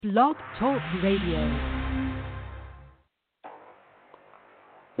Blog Talk Radio.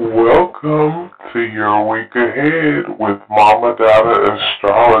 Welcome to your week ahead with Mama Dada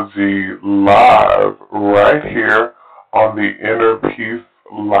Astrology live right here on the Inner Peace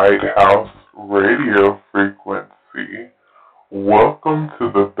Lighthouse radio frequency. Welcome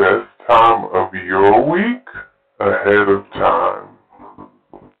to the best time of your week ahead of time.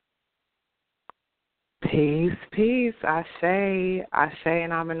 Peace, peace, Ashe,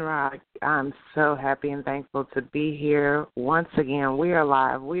 and I'm in rock. I'm so happy and thankful to be here. Once again, we are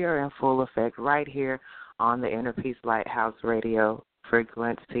live. We are in full effect right here on the Inner Peace Lighthouse radio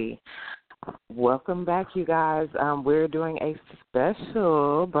frequency. Welcome back, you guys. We're doing a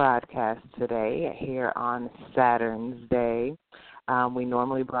special broadcast today here on Saturn's Day. We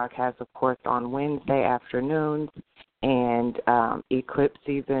normally broadcast, of course, on Wednesday afternoons. And Eclipse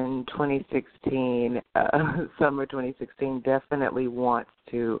season 2016, summer 2016, definitely wants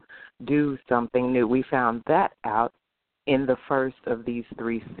to do something new. We found that out in the first of these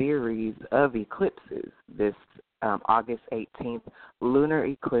three series of eclipses, this August 18th lunar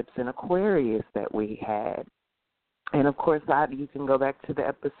eclipse in Aquarius that we had. And, of course, you can go back to the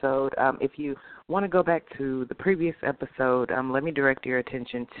episode. If you want to go back to the previous episode, let me direct your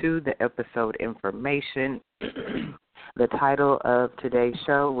attention to the episode information. The title of today's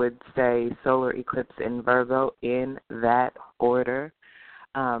show would say Solar Eclipse in Virgo in that order.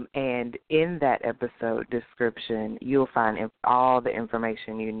 And in that episode description, you'll find all the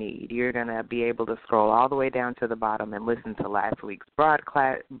information you need. You're going to be able to scroll all the way down to the bottom and listen to last week's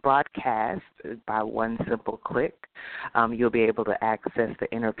broadcast by one simple click. You'll be able to access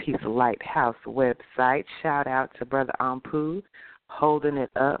the Inner Peace Lighthouse website. Shout out to Brother Ampu holding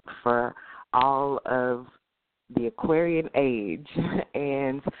it up for all of the Aquarian age,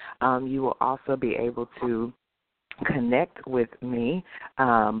 and you will also be able to connect with me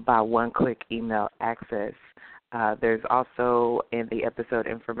by one-click email access. There's also in the episode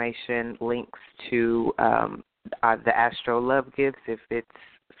information links to the Astro Love Gifts if it's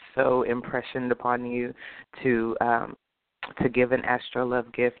so impressioned upon you to give an Astro Love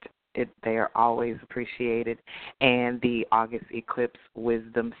gift. They are always appreciated. And the August Eclipse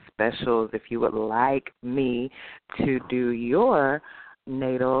Wisdom Specials, if you would like me to do your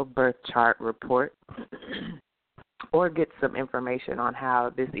natal birth chart report or get some information on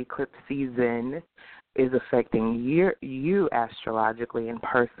how this eclipse season is affecting you astrologically and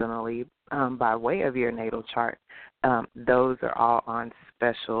personally by way of your natal chart, those are all on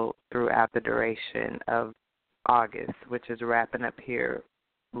special throughout the duration of August, which is wrapping up here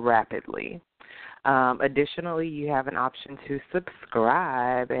rapidly. Additionally, you have an option to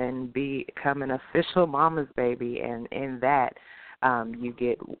subscribe and become an official mama's baby, and in that you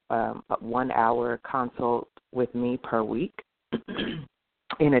get a 1 hour consult with me per week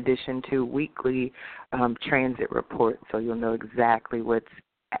in addition to weekly transit reports, so you'll know exactly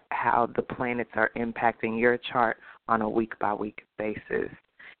how the planets are impacting your chart on a week-by-week basis.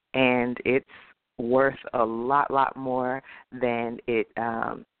 And it's worth a lot more than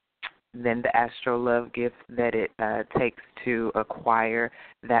than the Astro Love gift that it takes to acquire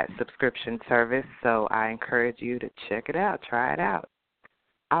that subscription service. So I encourage you to check it out, try it out.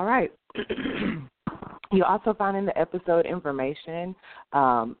 All right. You'll also find in the episode information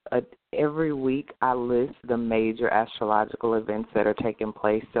every week I list the major astrological events that are taking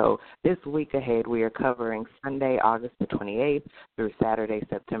place. So this week ahead we are covering Sunday, August the 28th through Saturday,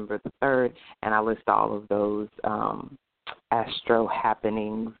 September the 3rd, and I list all of those astro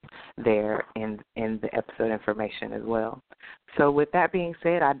happenings there in the episode information as well. So with that being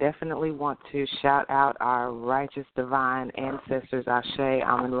said, I definitely want to shout out our righteous divine ancestors, Ashe,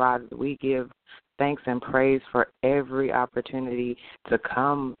 Amun Ra. We give thanks and praise for every opportunity to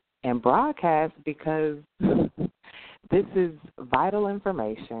come and broadcast because this is vital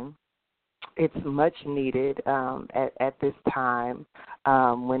information. It's much needed at this time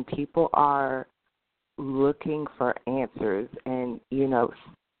when people are looking for answers, and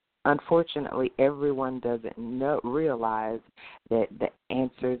unfortunately everyone doesn't realize that the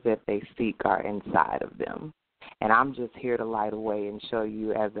answers that they seek are inside of them. And I'm just here to light a way and show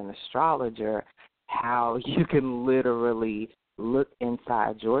you as an astrologer how you can literally look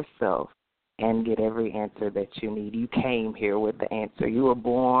inside yourself and get every answer that you need. You came here with the answer. You were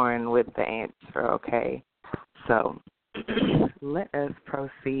born with the answer, okay? So let us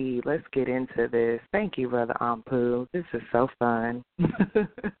proceed. Let's get into this. Thank you, Brother Ampu. This is so fun.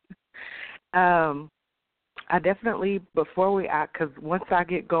 I definitely, before because once I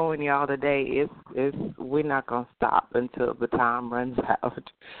get going, y'all, today, we're not going to stop until the time runs out.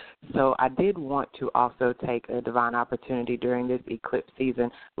 So I did want to also take a divine opportunity during this eclipse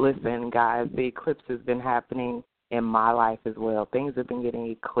season. Listen, guys, the eclipse has been happening in my life as well. Things have been getting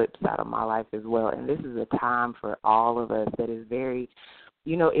eclipsed out of my life as well. And this is a time for all of us that is very,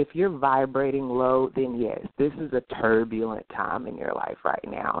 if you're vibrating low, then yes, this is a turbulent time in your life right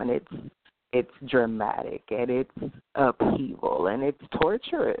now. And it's dramatic, and it's upheaval, and it's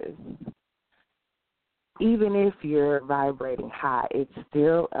torturous. Even if you're vibrating high, it's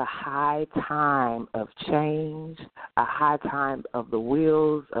still a high time of change, a high time of the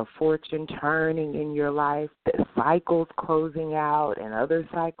wheels of fortune turning in your life, the cycles closing out and other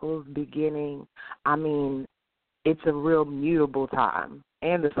cycles beginning. I mean, it's a real mutable time,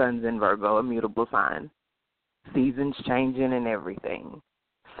 and the sun's in Virgo, a mutable sign. Seasons changing and everything.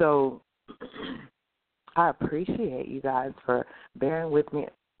 So I appreciate you guys for bearing with me,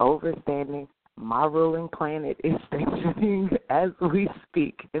 overstanding. My ruling planet is stationing as we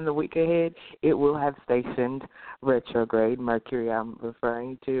speak. In the week ahead, it will have stationed retrograde, Mercury I'm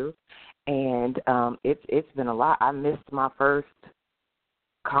referring to. And it's been a lot. I missed my first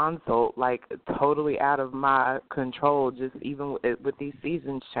consult, like totally out of my control, just even with these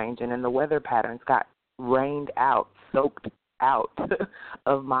seasons changing, and the weather patterns got rained out, soaked out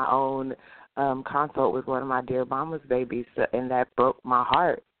of my own consult with one of my dear mama's babies, and that broke my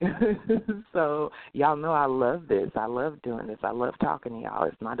heart. So y'all know I love this. I love doing this. I love talking to y'all.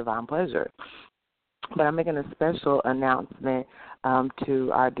 It's my divine pleasure. But I'm making a special announcement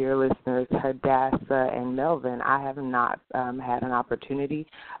to our dear listeners, Hadassah and Melvin. I have not had an opportunity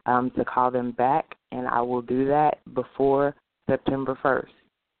to call them back, and I will do that before September 1st.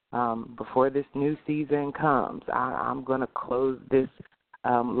 Before this new season comes, I'm going to close this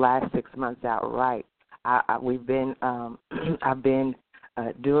last 6 months out right. I've been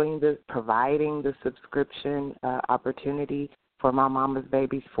providing the subscription opportunity for my mama's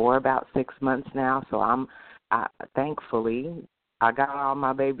babies for about 6 months now. So thankfully, I got all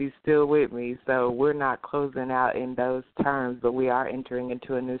my babies still with me. So we're not closing out in those terms, but we are entering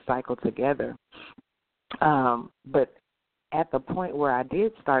into a new cycle together. But at the point where I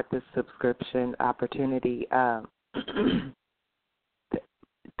did start this subscription opportunity,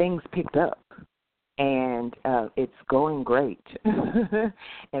 things picked up, and it's going great. And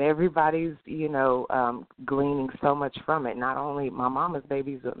everybody's, gleaning so much from it. Not only my mama's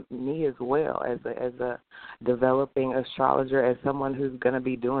babies, me as well, as a developing astrologer, as someone who's going to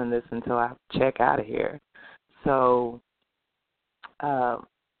be doing this until I check out of here. So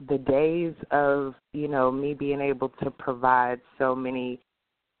the days of, me being able to provide so many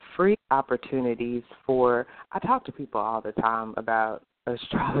free opportunities I talk to people all the time about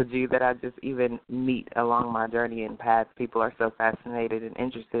astrology that I just even meet along my journey and path. People are so fascinated and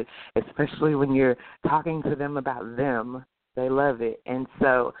interested, especially when you're talking to them about them. They love it. And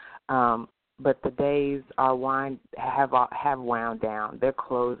so, but the days have wound down. They're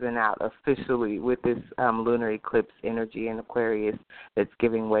closing out officially with this lunar eclipse energy in Aquarius that's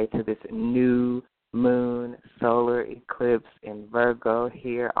giving way to this new moon solar eclipse in Virgo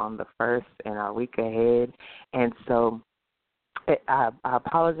here on the 1st in our week ahead. And so I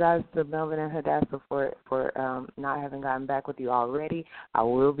apologize to Melvin and Hadassah for not having gotten back with you already. I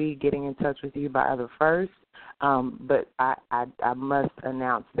will be getting in touch with you by the 1st, but I must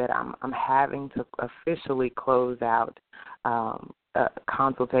announce that I'm having to officially close out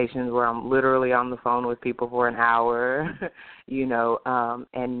consultations where I'm literally on the phone with people for an hour,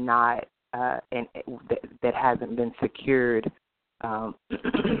 and not and that hasn't been secured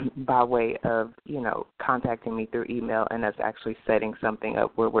by way of, contacting me through email and us actually setting something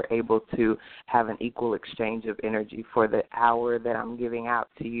up where we're able to have an equal exchange of energy for the hour that I'm giving out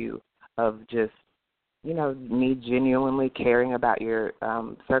to you of just, me genuinely caring about your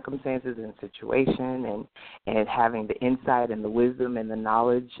circumstances and situation and having the insight and the wisdom and the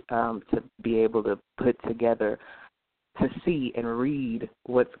knowledge to be able to put together, to see and read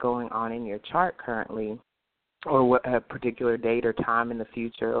what's going on in your chart currently, or what a particular date or time in the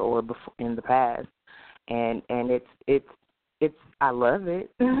future or in the past, and it's I love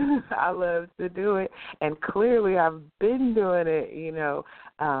it. I love to do it, and clearly I've been doing it,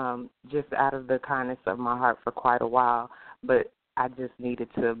 just out of the kindness of my heart for quite a while, but I just needed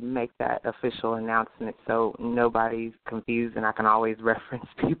to make that official announcement so nobody's confused, and I can always reference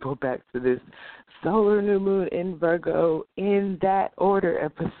people back to this solar new moon in Virgo in that order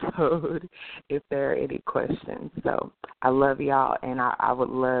episode if there are any questions. So I love y'all, and I would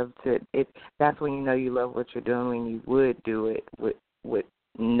love to. That's when you know you love what you're doing, when you would do it with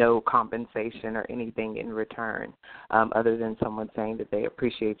no compensation or anything in return, other than someone saying that they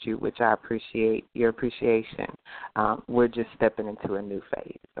appreciate you, which I appreciate your appreciation. We're just stepping into a new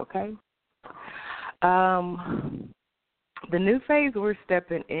phase, okay? The new phase we're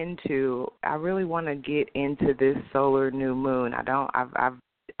stepping into, I really want to get into this solar new moon.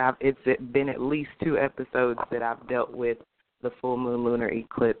 It's been at least 2 episodes that I've dealt with the full moon lunar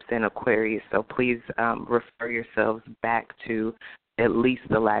eclipse in Aquarius, so please refer yourselves back to at least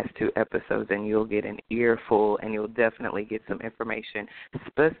the last 2 episodes, and you'll get an earful, and you'll definitely get some information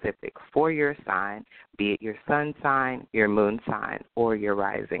specific for your sign, be it your sun sign, your moon sign, or your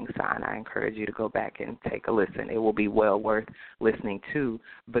rising sign. I encourage you to go back and take a listen. It will be well worth listening to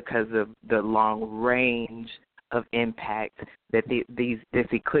because of the long range of impact that this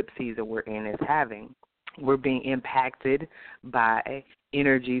eclipse season we're in is having. We're being impacted by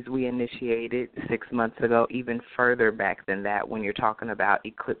energies we initiated 6 months ago, even further back than that when you're talking about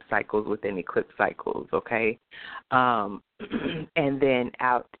eclipse cycles within eclipse cycles, okay? And then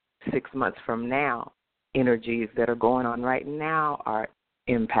out 6 months from now, energies that are going on right now are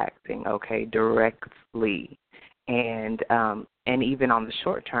impacting, okay, directly. And even on the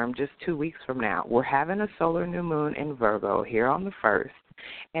short term, just 2 weeks from now, we're having a solar new moon in Virgo here on the 1st.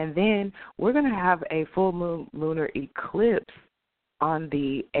 And then we're going to have a full moon lunar eclipse on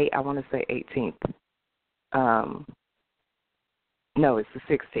the 18th. No, it's the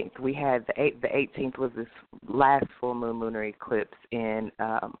 16th. We had the 18th was this last full moon lunar eclipse in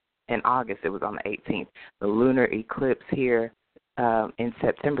August. It was on the 18th. The lunar eclipse here in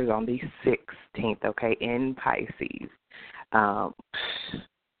September is on the 16th, okay, in Pisces.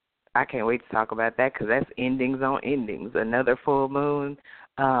 I can't wait to talk about that because that's endings on endings. Another full moon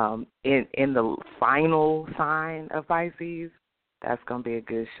in the final sign of Pisces. That's going to be a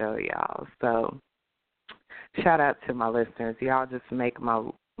good show, y'all. So shout out to my listeners. Y'all just make my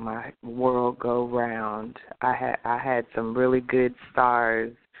world go round. I had some really good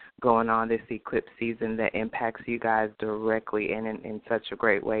stars going on this eclipse season that impacts you guys directly and in such a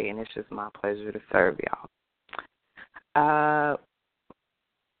great way, and it's just my pleasure to serve y'all.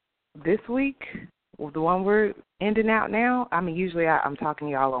 This week, the one we're ending out now, I mean, usually I'm talking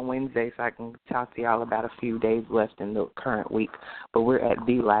to y'all on Wednesday, so I can talk to y'all about a few days left in the current week, but we're at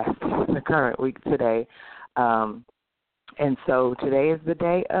the last in the current week today. And so today is the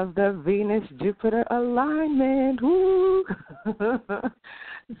day of the Venus-Jupiter alignment. Woo!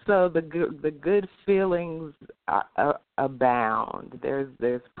 So the good feelings abound.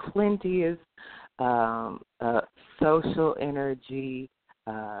 There's plenty of social energy,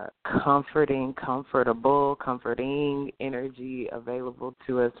 comforting energy available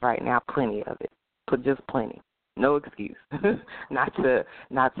to us right now. Plenty of it, just plenty. No excuse not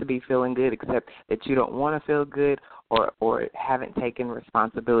to be feeling good, except that you don't want to feel good or haven't taken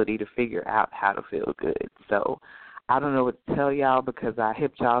responsibility to figure out how to feel good. So I don't know what to tell y'all because I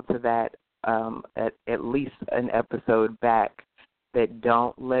hipped y'all to that at least an episode back, that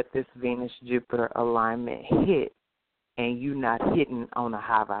don't let this Venus-Jupiter alignment hit and you not hitting on a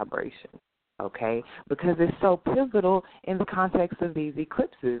high vibration, okay? Because it's so pivotal in the context of these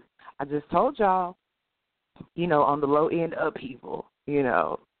eclipses. I just told y'all, on the low end upheaval,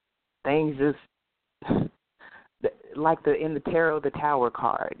 things just like in the tarot, the Tower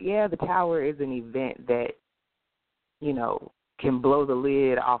card. Yeah, the Tower is an event that, can blow the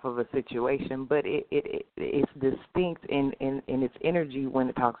lid off of a situation, but it's distinct in its energy when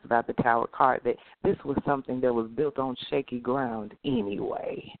it talks about the Tower card, that this was something that was built on shaky ground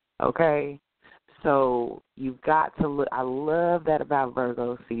anyway, okay? So you've got to look. I love that about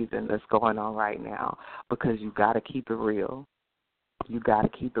Virgo season that's going on right now, because you've got to keep it real. You've got to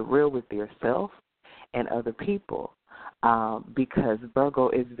keep it real with yourself and other people, because Virgo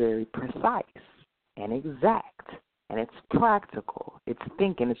is very precise and exact, and it's practical. It's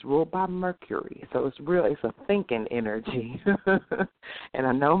thinking. It's ruled by Mercury, so it's real. It's a thinking energy, and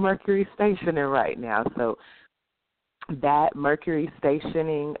I know Mercury's stationing right now, so that Mercury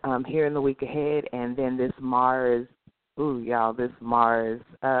stationing here in the week ahead, and then this Mars, this Mars,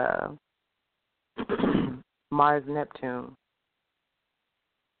 Mars-Neptune.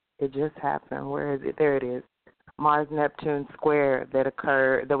 It just happened. Where is it? There it is. Mars-Neptune square that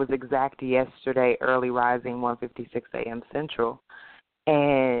was exact yesterday, early rising, 1:56 a.m. Central.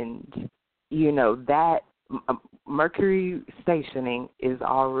 And, that Mercury stationing is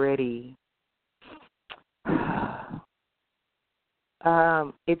already...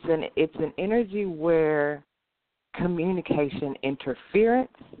 it's an energy where communication interference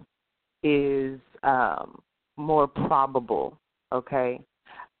is more probable, okay?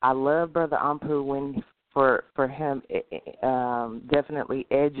 I love Brother Ampu when for him definitely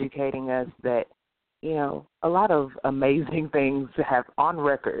educating us that, a lot of amazing things have on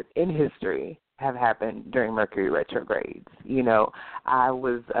record in history have happened during Mercury retrogrades. I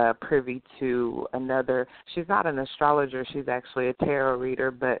was privy to another, she's not an astrologer, she's actually a tarot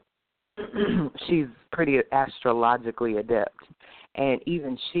reader, but she's pretty astrologically adept. And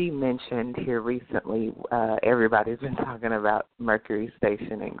even she mentioned here recently, everybody's been talking about Mercury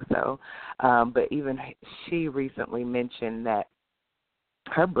stationing, but even she recently mentioned that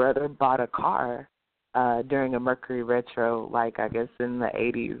her brother bought a car during a Mercury retro, like I guess in the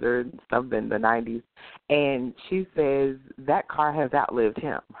 80s or something, the 90s. And she says that car has outlived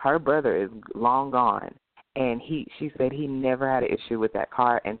him. Her brother is long gone. And she said he never had an issue with that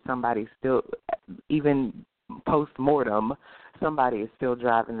car, and somebody still, even post-mortem, somebody is still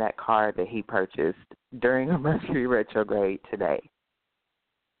driving that car that he purchased during a Mercury retrograde today.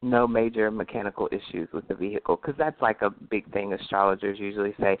 No major mechanical issues with the vehicle, because that's like a big thing astrologers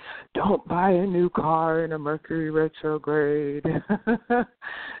usually say, don't buy a new car in a Mercury retrograde.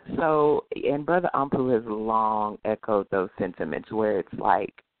 So, and Brother Ampu has long echoed those sentiments where it's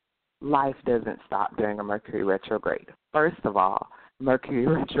like life doesn't stop during a Mercury retrograde. First of all, Mercury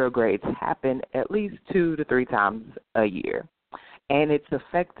retrogrades happen at least 2 to 3 times a year. And it's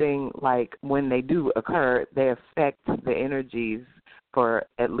affecting, like, when they do occur, they affect the energies for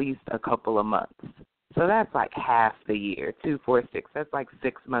at least a couple of months. So that's like half the year, 2, 4, 6. That's like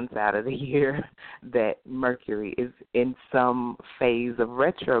 6 months out of the year that Mercury is in some phase of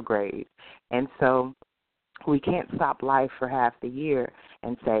retrograde. And so we can't stop life for half the year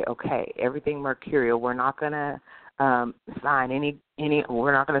and say, okay, everything mercurial, we're not going to sign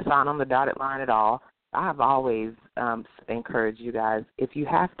we're not going to sign on the dotted line at all. I've always encouraged you guys, if you've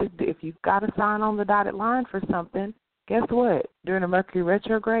got to sign on the dotted line for something, guess what? During a Mercury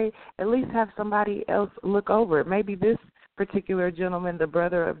retrograde, at least have somebody else look over it. Maybe this particular gentleman, the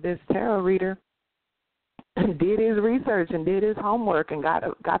brother of this tarot reader, did his research and did his homework and got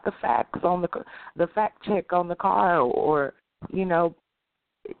the facts on the fact check on the car, or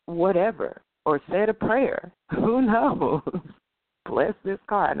whatever, or said a prayer. Who knows? Bless this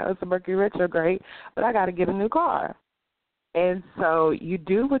car. I know it's a Mercury retrograde, but I got to get a new car. And so you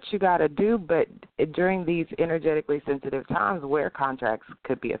do what you got to do, but during these energetically sensitive times where contracts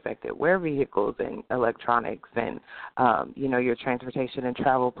could be affected, where vehicles and electronics and, your transportation and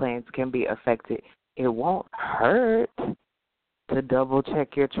travel plans can be affected, it won't hurt to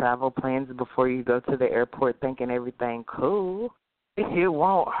double-check your travel plans before you go to the airport thinking everything cool. It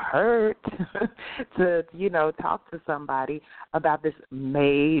won't hurt to, talk to somebody about this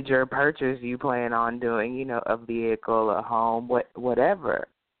major purchase you plan on doing, a vehicle, a home, whatever.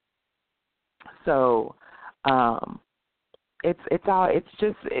 So, it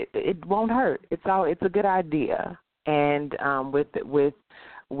won't hurt. It's a good idea. And with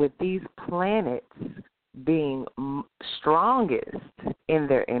these planets being strongest in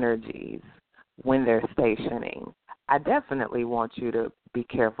their energies when they're stationing, I definitely want you to be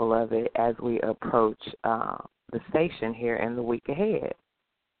careful of it as we approach the station here in the week ahead.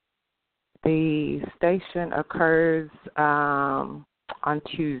 The station occurs on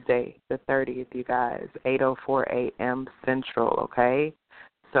Tuesday, the 30th, you guys, 8:04 a.m. Central, okay?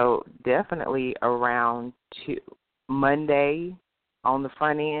 So definitely around Monday on the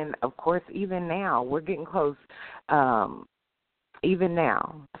front end. Of course, even now, we're getting close. Even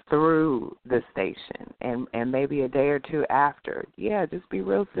now, through the station, and maybe a day or two after, just be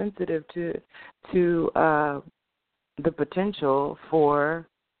real sensitive to the potential for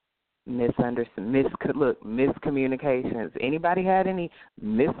miscommunications. Anybody had any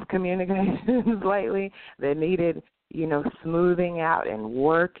miscommunications lately that needed, smoothing out and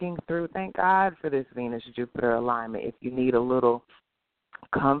working through? Thank God for this Venus-Jupiter alignment. If you need a little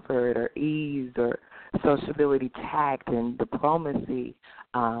comfort or ease or sociability, tact, and diplomacy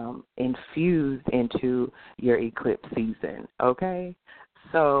infused into your eclipse season, okay?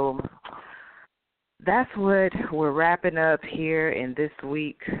 So that's what we're wrapping up here in this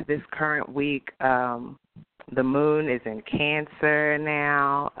current week. The moon is in Cancer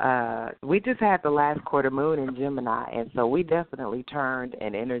now. We just had the last quarter moon in Gemini, and so we definitely turned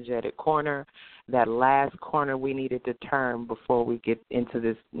an energetic corner. That last corner we needed to turn before we get into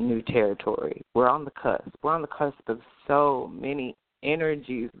this new territory. We're on the cusp. We're on the cusp of so many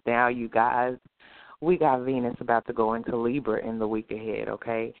energies now, you guys. We got Venus about to go into Libra in the week ahead,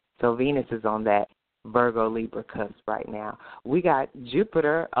 okay? So Venus is on that Virgo-Libra cusp right now. We got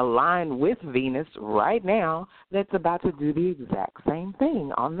Jupiter aligned with Venus right now that's about to do the exact same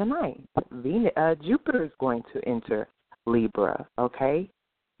thing on the 9th. Jupiter is going to enter Libra, okay?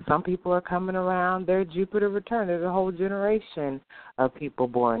 Some people are coming around their Jupiter return. There's a whole generation of people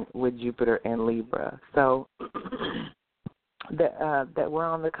born with Jupiter and Libra. So that we're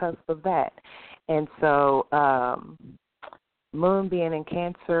on the cusp of that. And so Moon being in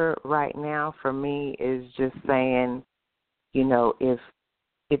Cancer right now for me is just saying, if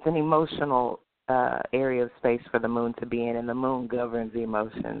it's an emotional area of space for the Moon to be in, and the Moon governs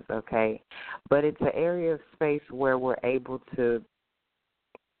emotions, okay? But it's an area of space where we're able to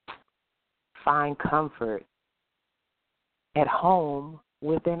find comfort at home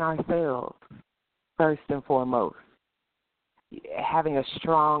within ourselves, first and foremost. Having a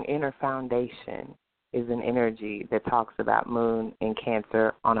strong inner foundation is an energy that talks about Moon in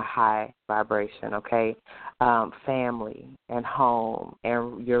Cancer on a high vibration, okay? Family and home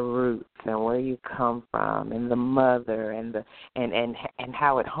and your roots and where you come from and the mother and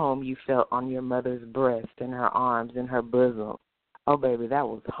how at home you felt on your mother's breast, in her arms, in her bosom. Oh, baby, that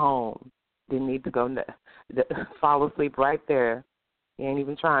was home. Didn't need to go fall asleep right there. You ain't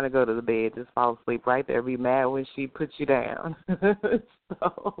even trying to go to the bed. Just fall asleep right there. Be mad when she puts you down.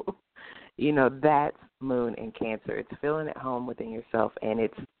 So, that's Moon in Cancer. It's feeling at home within yourself, and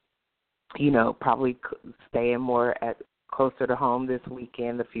it's, probably staying more closer to home this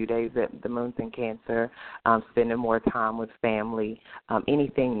weekend, the few days that the Moon's in Cancer, spending more time with family,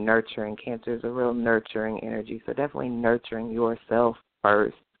 anything nurturing. Cancer is a real nurturing energy, so definitely nurturing yourself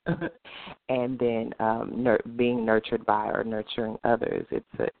first. And then being nurtured by or nurturing others.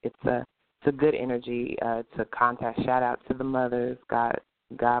 It's a good energy to contact. Shout out to the mothers. God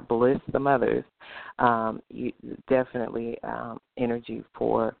bless the mothers. Definitely energy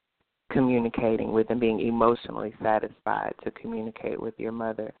for communicating with and being emotionally satisfied to communicate with your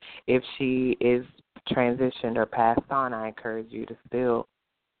mother. If she is transitioned or passed on, I encourage you to still,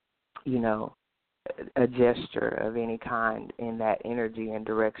 a gesture of any kind in that energy and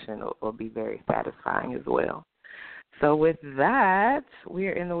direction will be very satisfying as well. So with that,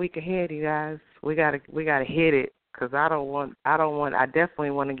 we're in the week ahead, you guys. We gotta hit it, because I definitely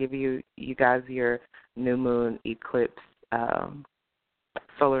want to give you guys your new moon eclipse,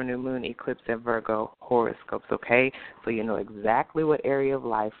 solar new moon eclipse and Virgo horoscopes, okay? So you know exactly what area of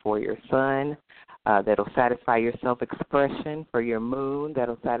life for your sun, that'll satisfy your self-expression, for your moon,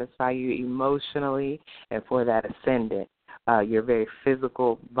 that'll satisfy you emotionally, and for that ascendant, your very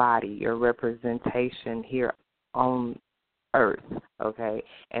physical body, your representation here on Earth, okay,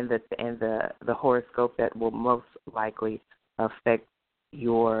 and the horoscope that will most likely affect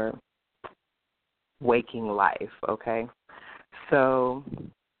your waking life, okay. So,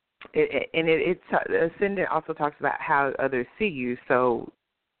 the ascendant also talks about how others see you, so,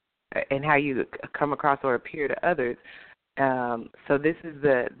 and how you come across or appear to others. So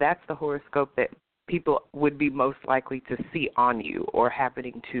that's the horoscope that people would be most likely to see on you or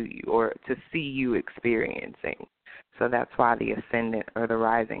happening to you or to see you experiencing. So that's why the ascendant or the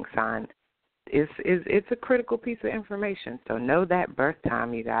rising sign it's a critical piece of information. So know that birth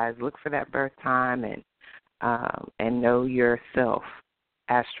time, you guys. Look for that birth time and know yourself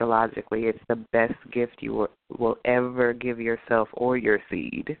astrologically. It's the best gift you will ever give yourself or your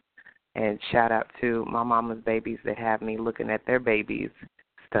seed. And shout out to my mama's babies that have me looking at their babies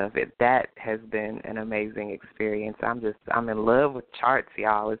stuff. That has been an amazing experience. I'm in love with charts,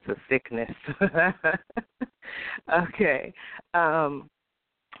 y'all. It's a sickness. Okay.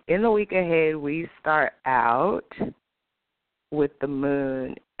 In the week ahead, we start out with the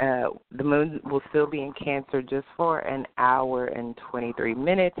moon. The moon will still be in Cancer just for an hour and 23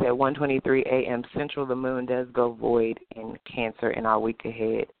 minutes. At 1:23 a.m. Central, the moon does go void in Cancer in our week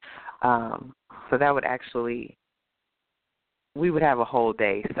ahead. So that would actually, we would have a whole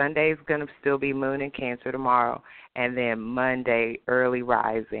day. Sunday's going to still be moon in Cancer tomorrow, and then Monday, early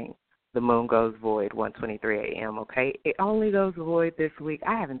rising, the moon goes void, 1:23 a.m., okay? It only goes void this week.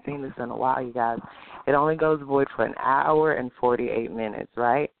 I haven't seen this in a while, you guys. It only goes void for an hour and 48 minutes,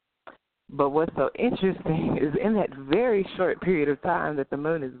 right? But what's so interesting is in that very short period of time that the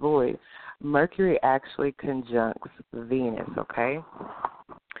moon is void, Mercury actually conjuncts Venus, okay?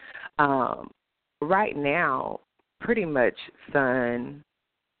 Right now, pretty much Sun,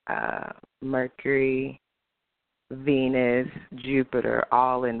 Mercury, Venus, Jupiter,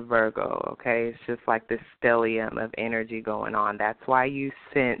 all in Virgo, okay? It's just like this stellium of energy going on. That's why you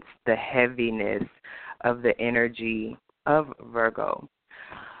sense the heaviness of the energy of Virgo.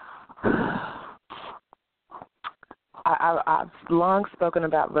 I've long spoken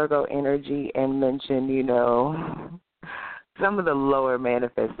about Virgo energy and mentioned, some of the lower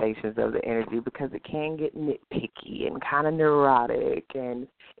manifestations of the energy because it can get nitpicky and kind of neurotic, and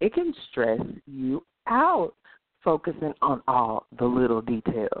it can stress you out. focusing on all the little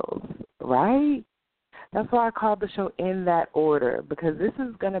details, right? That's why I called the show in that order, because this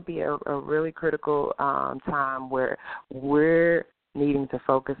is going to be a really critical time where we're needing to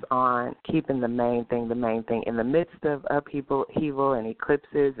focus on keeping the main thing in the midst of upheaval and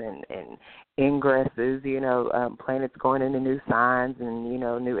eclipses and ingresses, planets going into new signs and,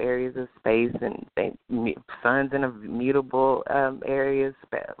 new areas of space and suns in mutable areas.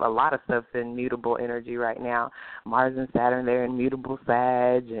 A lot of stuff's in mutable energy right now. Mars and Saturn, they're in mutable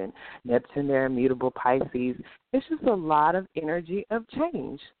Sag, and Neptune, they're in mutable Pisces. It's just a lot of energy of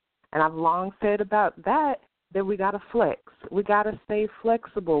change. And I've long said about that we got to flex. We got to stay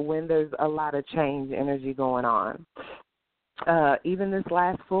flexible when there's a lot of change energy going on. Even this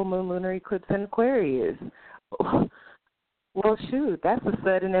last full moon lunar eclipse in Aquarius. Well, shoot, that's the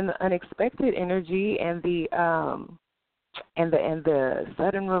sudden and the unexpected energy, and the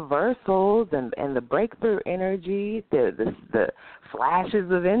sudden reversals and the breakthrough energy, the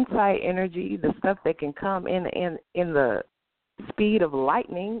flashes of insight energy, the stuff that can come in the speed of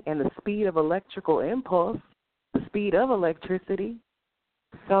lightning and the speed of electrical impulse, the speed of electricity.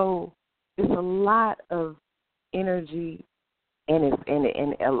 So it's a lot of energy, and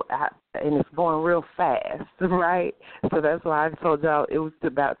it's going real fast, right? So that's why I told y'all it was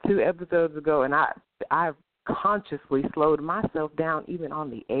about 2 episodes ago, and I consciously slowed myself down even on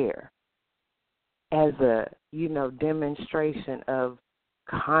the air as a demonstration of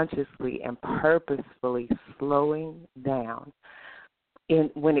consciously and purposefully slowing down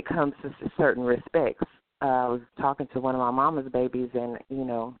when it comes to certain respects. I was talking to one of my mama's babies, and,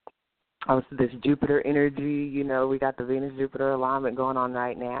 I was this Jupiter energy, we got the Venus-Jupiter alignment going on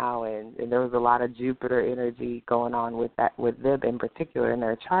right now, and there was a lot of Jupiter energy going on with them in particular in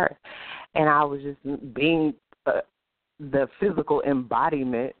their chart. And I was just being the physical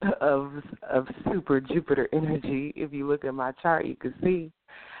embodiment of super Jupiter energy. If you look at my chart, you can see.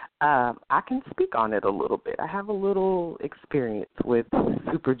 I can speak on it a little bit. I have a little experience with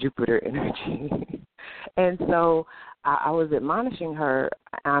super Jupiter energy. And so I was admonishing her.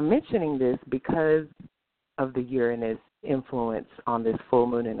 I'm mentioning this because of the Uranus influence on this full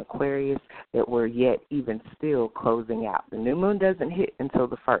moon in Aquarius that we're yet even still closing out. The new moon doesn't hit until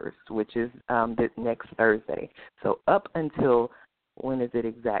the 1st, which is this next Thursday. So up until, when is it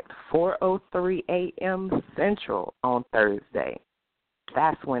exact? 4:03 a.m. Central on Thursday.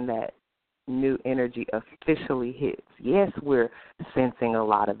 That's when that new energy officially hits. Yes, we're sensing a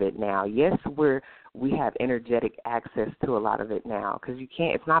lot of it now. Yes, we have energetic access to a lot of it now, because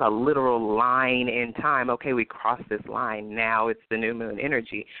it's not a literal line in time. Okay, we crossed this line. Now it's the new moon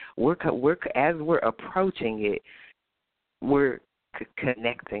energy. As we're approaching it, we're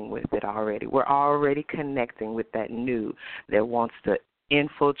connecting with it already. We're already connecting with that new that wants to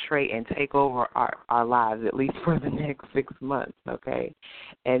infiltrate and take over our lives, at least for the next 6 months, okay?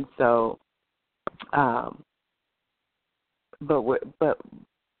 And so, but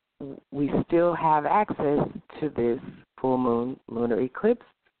we still have access to this full moon lunar eclipse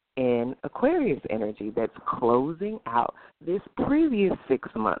in Aquarius energy that's closing out this previous 6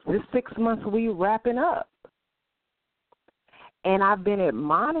 months. This 6 months we wrapping up. And I've been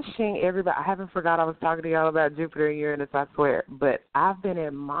admonishing everybody. I haven't forgot I was talking to y'all about Jupiter and Uranus, I swear. But I've been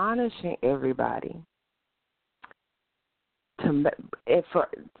admonishing everybody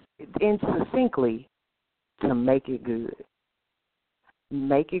succinctly to make it good.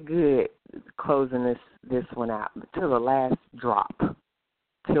 Make it good, closing this one out till the last drop,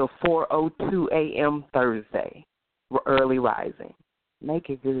 till 4:02 a.m. Thursday, early rising. Make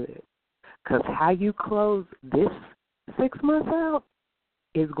it good. Because how you close this 6 months out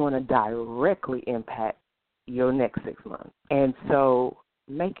is going to directly impact your next 6 months. And so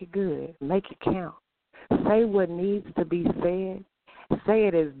make it good. Make it count. Say what needs to be said. Say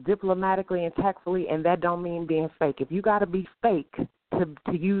it as diplomatically and tactfully, and that don't mean being fake. If you got to be fake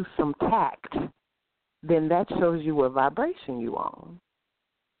to use some tact, then that shows you what vibration you on.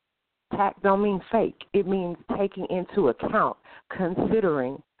 Tact don't mean fake. It means taking into account,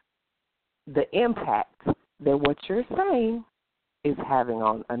 considering the impact that what you're saying is having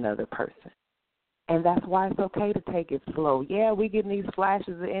on another person. And that's why it's okay to take it slow. Yeah, we getting these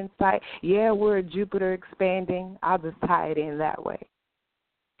flashes of insight. Yeah, we're a Jupiter expanding. I'll just tie it in that way.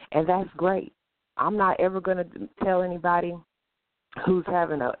 And that's great. I'm not ever going to tell anybody who's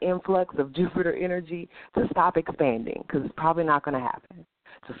having an influx of Jupiter energy to stop expanding, because it's probably not going to happen.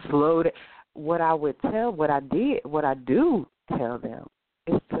 To slow down. What I do tell them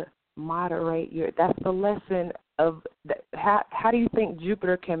is to moderate that's the lesson of how do you think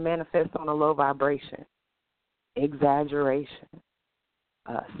Jupiter can manifest on a low vibration? Exaggeration.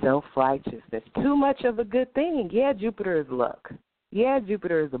 self-righteousness. Too much of a good thing. Yeah, Jupiter is luck. Yeah,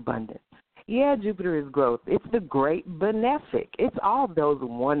 Jupiter is abundance. Yeah, Jupiter is growth. It's the great benefic. It's all those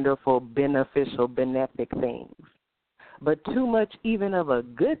wonderful, beneficial, benefic things. But too much even of a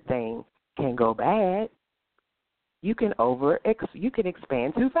good thing can go bad. You can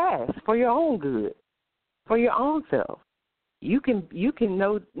expand too fast for your own good, for your own self. You can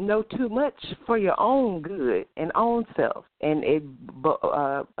know too much for your own good and own self, and it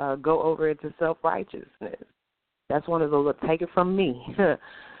go over into self-righteousness. That's one of the, take it from me.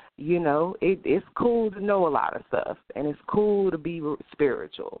 It's cool to know a lot of stuff, and it's cool to be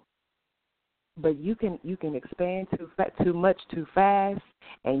spiritual. But you can expand too much too fast,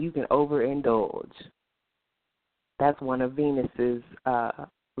 and you can overindulge. That's one of Venus's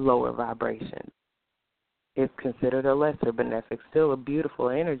lower vibrations. It's considered a lesser benefic, still a beautiful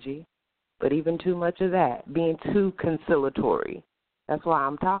energy, but even too much of that, being too conciliatory. That's why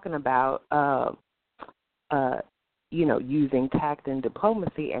I'm talking about, using tact and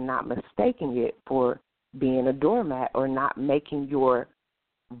diplomacy and not mistaking it for being a doormat or not making your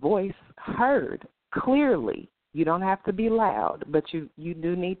voice heard clearly. You don't have to be loud, but you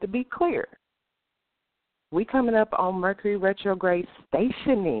do need to be clear. We coming up on Mercury retrograde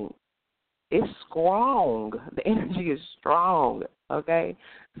stationing. It's strong. The energy is strong, okay?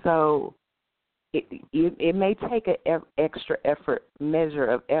 So it may take an extra measure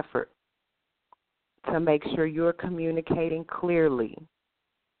of effort to make sure you're communicating clearly,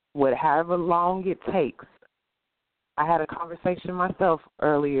 however long it takes. I had a conversation myself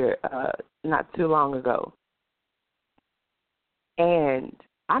earlier, not too long ago, and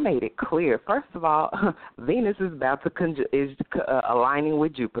I made it clear. First of all, Venus is about to aligning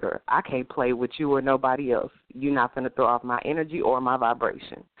with Jupiter. I can't play with you or nobody else. You're not going to throw off my energy or my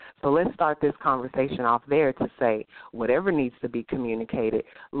vibration. So let's start this conversation off there to say whatever needs to be communicated,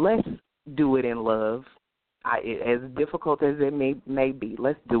 let's do it in love. As difficult as it may be,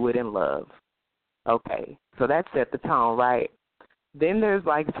 let's do it in love. Okay, so that set the tone, right? Then there's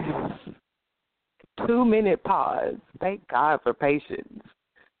like this 2-minute pause. Thank God for patience.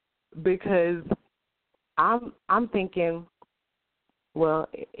 Because I'm thinking, well,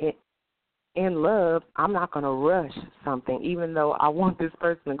 in love, I'm not going to rush something, even though I want this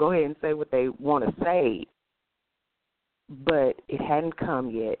person to go ahead and say what they want to say. But it hadn't come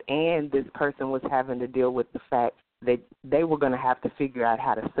yet, and this person was having to deal with the fact that they were going to have to figure out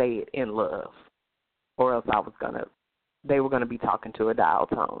how to say it in love, or else they were going to be talking to a dial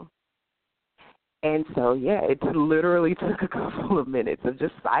tone. And so, yeah, it literally took a couple of minutes of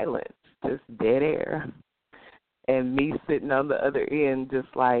just silence, just dead air. And me sitting on the other end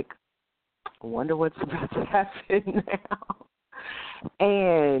just like, I wonder what's about to happen now.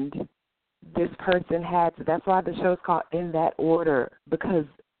 And this person that's why the show's called In That Order, because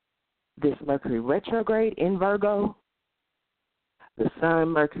this Mercury retrograde in Virgo, the Sun,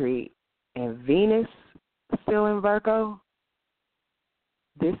 Mercury, and Venus still in Virgo,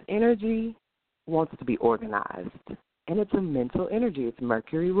 this energy wants to be organized, and it's a mental energy. It's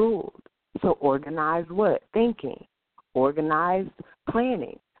Mercury ruled. So organized what? Thinking. Organized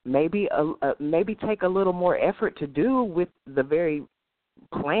planning. Maybe take a little more effort to do with the very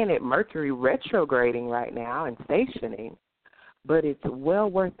planet Mercury retrograding right now and stationing, but it's well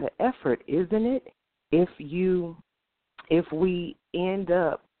worth the effort, isn't it? If we end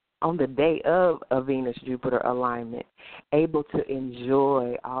up on the day of a Venus-Jupiter alignment, able to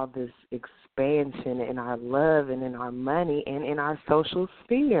enjoy all this expansion in our love and in our money and in our social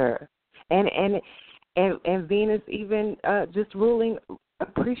sphere. And Venus even just ruling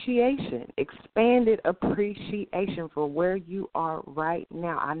appreciation, expanded appreciation for where you are right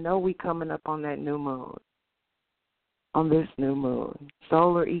now. I know we coming up on that new moon, on this new moon,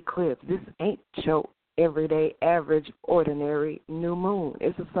 solar eclipse. This ain't your everyday, average, ordinary new moon.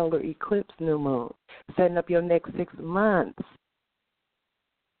 It's a solar eclipse new moon, setting up your next 6 months.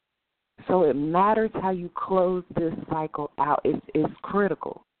 So it matters how you close this cycle out. It's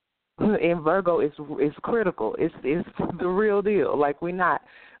critical. In Virgo, it's critical. It's the real deal. Like, we're not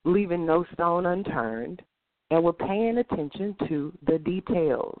leaving no stone unturned, and we're paying attention to the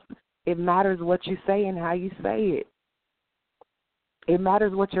details. It matters what you say and how you say it. It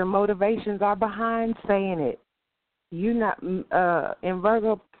matters what your motivations are behind saying it. You not in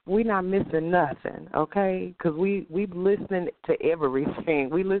Virgo, we're not missing nothing, okay? Because we listening to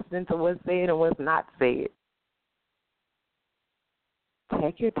everything. We listening to what's said and what's not said.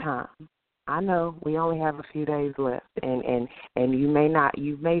 Take your time. I know we only have a few days left, and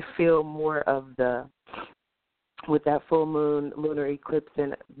you may feel more of the with that full moon lunar eclipse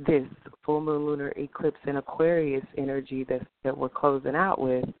and this full moon lunar eclipse in Aquarius energy that we're closing out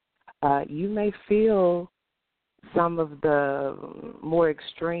with, you may feel some of the more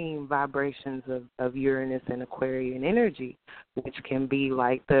extreme vibrations of Uranus and Aquarian energy, which can be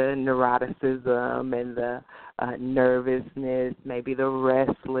like the neuroticism and the nervousness, maybe the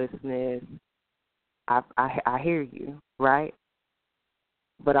restlessness. I hear you, right?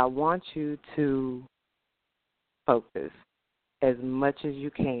 But I want you to focus as much as you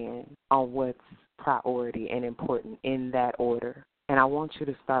can on what's priority and important in that order. And I want you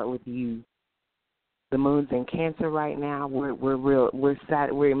to start with you. The moon's in Cancer right now. We're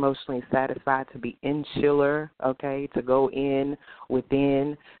emotionally satisfied to be insular, okay, to go in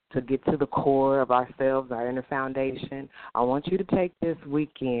within, to get to the core of ourselves, our inner foundation. I want you to take this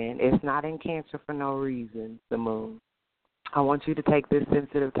weekend. It's not in Cancer for no reason, the moon. I want you to take this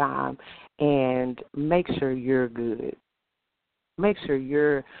sensitive time and make sure you're good. Make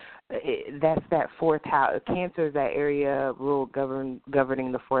sure that's that fourth house. Cancer is that area rule governing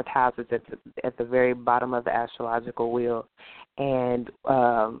the fourth house. It's at the very bottom of the astrological wheel. And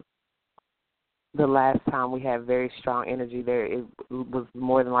the last time we had very strong energy there, it was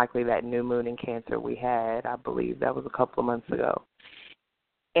more than likely that new moon in Cancer we had. I believe that was a couple of months ago.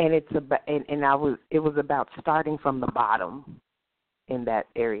 And it was about starting from the bottom in that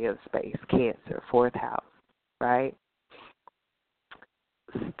area of space, Cancer, fourth house, right?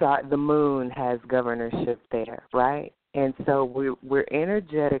 The moon has governorship there, right? And so we're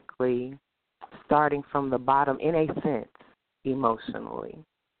energetically starting from the bottom in a sense, emotionally.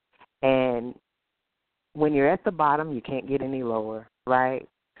 And when you're at the bottom, you can't get any lower, right?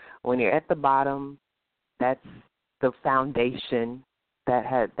 When you're at the bottom, that's the foundation.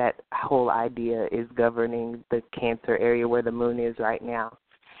 That whole idea is governing the Cancer area where the moon is right now.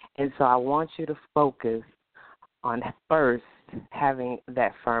 And so I want you to focus on first having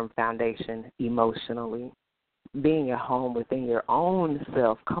that firm foundation emotionally, being at home within your own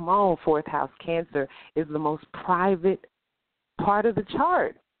self. Come on, fourth house Cancer is the most private part of the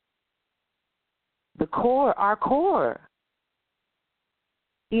chart. The core, our core,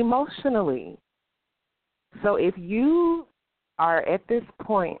 emotionally. So if you are at this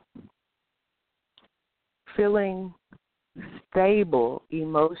point feeling stable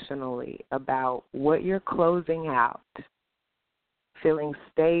emotionally about what you're closing out, feeling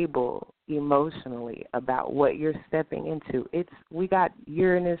stable emotionally about what you're stepping into, we got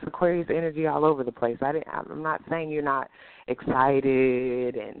Uranus, Aquarius energy all over the place. I'm not saying you're not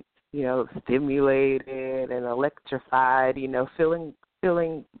excited and stimulated and electrified,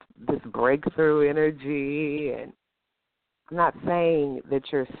 feeling this breakthrough energy, and I'm not saying that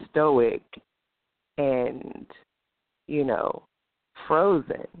you're stoic and,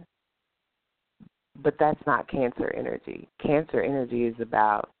 frozen, but that's not Cancer energy. Cancer energy is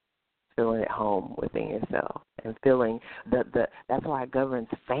about feeling at home within yourself and feeling that's why it governs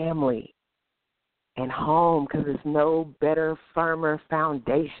family and home, because there's no better, firmer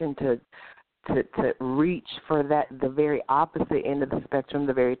foundation to reach for the very opposite end of the spectrum,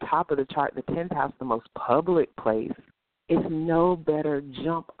 the very top of the chart, the 10th house, the most public place. It's no better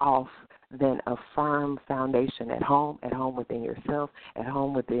jump off than a firm foundation at home within yourself, at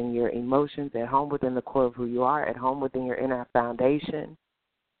home within your emotions, at home within the core of who you are, at home within your inner foundation.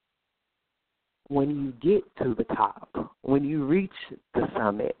 When you get to the top, when you reach the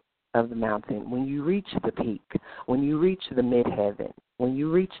summit of the mountain, when you reach the peak, when you reach the midheaven, when you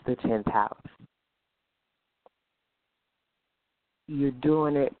reach the 10th house, you're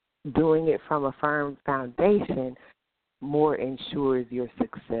doing it from a firm foundation more ensures your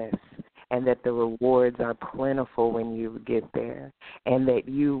success, and that the rewards are plentiful when you get there, and that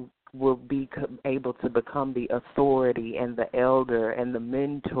you will be able to become the authority and the elder and the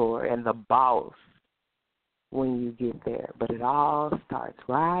mentor and the boss when you get there. But it all starts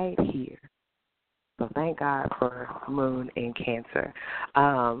right here. So thank God for moon in Cancer.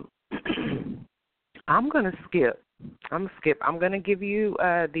 I'm going to skip. I'm going to give you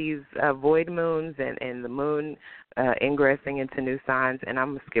these void moons and the moon ingressing into new signs, and I'm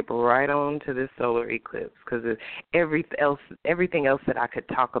going to skip right on to this solar eclipse because everything else that I could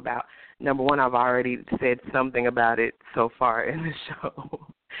talk about, number one, I've already said something about it so far in the show.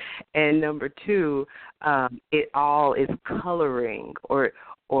 And number two, it all is coloring or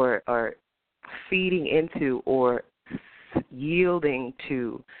feeding into or yielding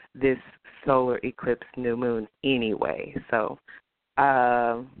to this solar eclipse new moon anyway. So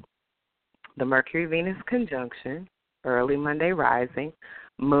the Mercury-Venus conjunction, early Monday rising,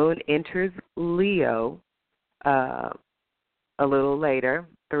 moon enters Leo a little later,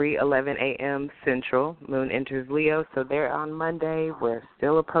 3:11 a.m. Central. Moon enters Leo, so they're on Monday. We're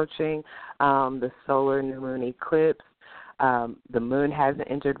still approaching the solar new moon eclipse. The moon hasn't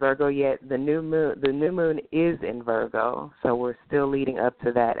entered Virgo yet. The new moon is in Virgo, so we're still leading up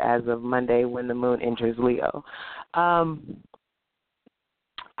to that as of Monday when the moon enters Leo.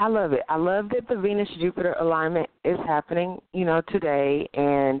 I love it. I love that the Venus-Jupiter alignment is happening, today,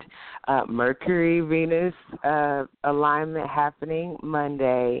 and Mercury-Venus alignment happening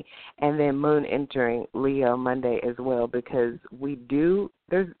Monday, and then moon entering Leo Monday as well, because we do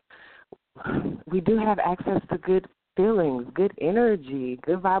have access to good feelings, good energy,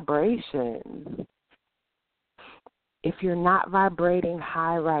 good vibrations. If you're not vibrating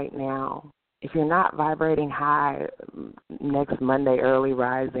high right now, if you're not vibrating high next Monday, early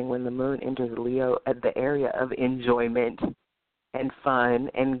rising, when the moon enters Leo, at the area of enjoyment and fun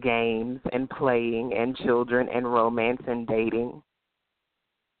and games and playing and children and romance and dating,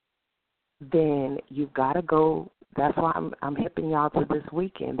 then you've got to go. That's why I'm hipping y'all to this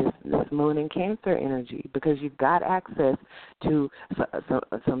weekend, this moon in Cancer energy, because you've got access to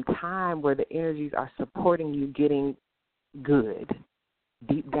some time where the energies are supporting you getting good,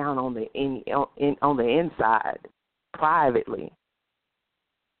 deep down on the inside, privately,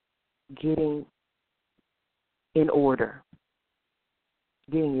 getting in order,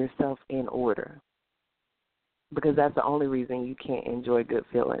 getting yourself in order. Because that's the only reason you can't enjoy good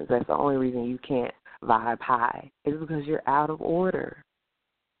feelings. That's the only reason you can't vibe high, is because you're out of order.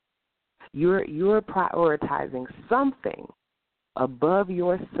 You're prioritizing something above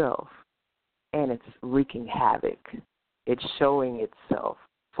yourself, and it's wreaking havoc. It's showing itself.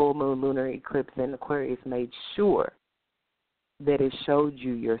 Full moon, lunar eclipse in Aquarius made sure that it showed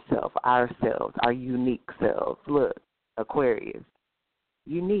you yourself, ourselves, our unique selves. Look, Aquarius,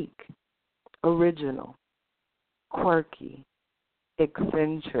 unique, original, quirky,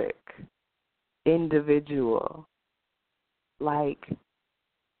 eccentric, individual.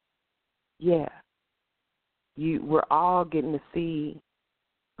 We're all getting to see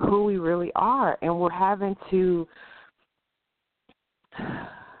who we really are, and we're having to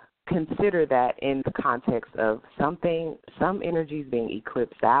consider that in the context of some energies being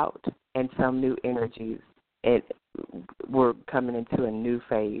eclipsed out and some new energies. We're coming into a new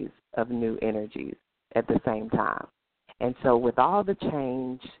phase of new energies at the same time. And so with all the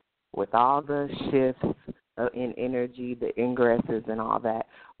change, with all the shifts in energy, the ingresses and all that,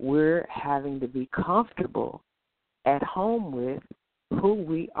 we're having to be comfortable at home with who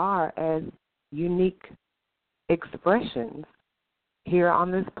we are as unique expressions here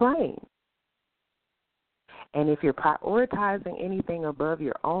on this plane. And if you're prioritizing anything above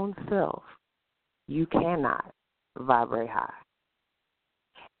your own self, you cannot vibrate high.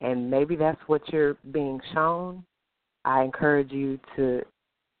 And maybe that's what you're being shown. I encourage you to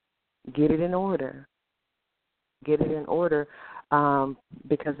get it in order. Get it in order,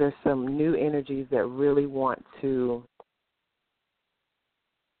 because there's some new energies that really want to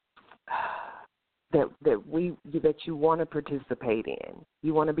that you want to participate in.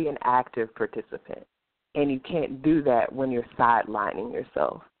 You want to be an active participant, and you can't do that when you're sidelining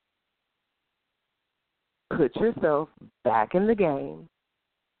yourself. Put yourself back in the game.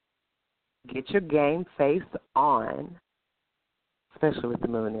 Get your game face on, especially with the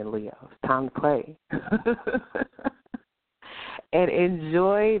moon in Leo. It's time to play. And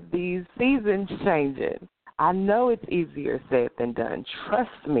enjoy these seasons changing. I know it's easier said than done.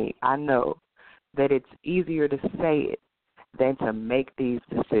 Trust me, I know that it's easier to say it than to make these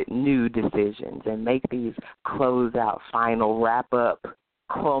new decisions and make these close-out, final, wrap-up,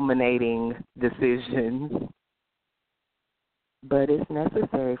 culminating decisions. But it's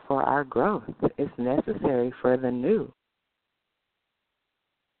necessary for our growth. It's necessary for the new.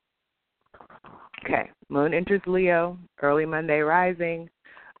 Okay, moon enters Leo, early Monday rising.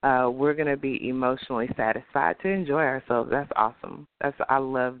 We're going to be emotionally satisfied to enjoy ourselves. That's awesome. I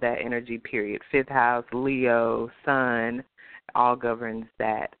love that energy, period. Fifth house, Leo, sun, all governs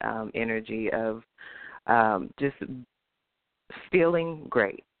that energy of just feeling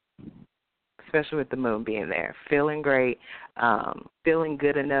great, especially with the moon being there. Feeling great, feeling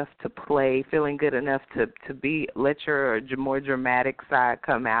good enough to play, feeling good enough to let your more dramatic side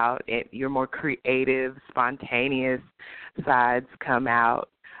come out, and your more creative, spontaneous sides come out.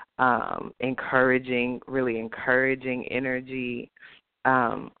 Really encouraging energy,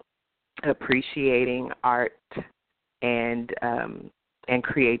 appreciating art and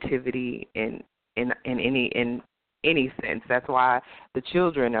creativity in any sense. That's why the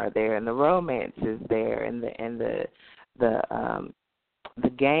children are there, and the romance is there, and the the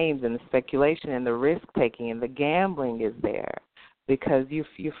games and the speculation and the risk taking and the gambling is there because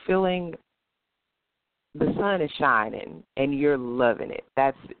you're feeling the sun is shining and you're loving it.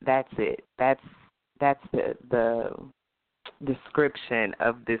 That's it. That's the description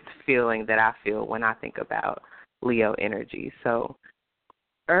of this feeling that I feel when I think about Leo energy. So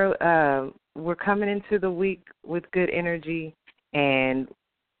we're coming into the week with good energy, and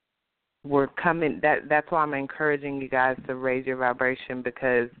we're coming. That's why I'm encouraging you guys to raise your vibration,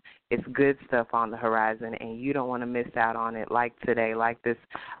 because it's good stuff on the horizon, and you don't want to miss out on it. Like today, like this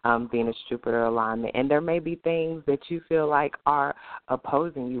Venus-Jupiter alignment, and there may be things that you feel like are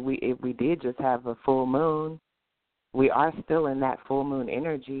opposing you. We did just have a full moon. We are still in that full moon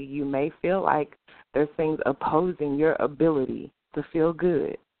energy. You may feel like there's things opposing your ability to feel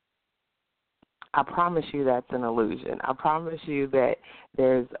good. I promise you that's an illusion. I promise you that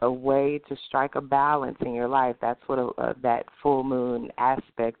there's a way to strike a balance in your life. That's what that full moon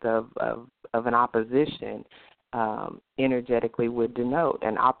aspect of an opposition energetically would denote,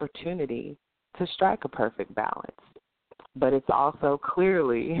 an opportunity to strike a perfect balance. But it's also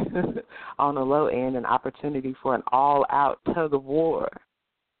clearly, on the low end, an opportunity for an all-out tug of war.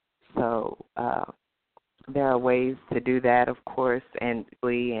 So there are ways to do that, of course, and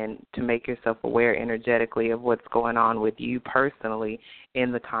to make yourself aware energetically of what's going on with you personally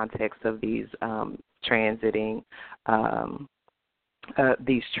in the context of these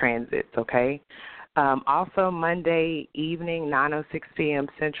these transits, okay? Also, Monday evening, 9:06 p.m.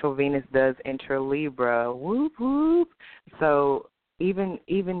 Central, Venus does enter Libra. Whoop, whoop. So even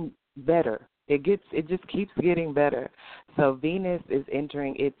better. It just keeps getting better. So Venus is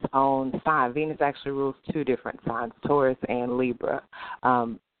entering its own sign. Venus actually rules two different signs, Taurus and Libra.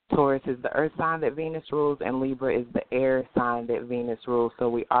 Taurus is the earth sign that Venus rules, and Libra is the air sign that Venus rules. So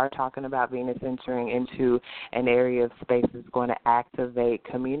we are talking about Venus entering into an area of space that's going to activate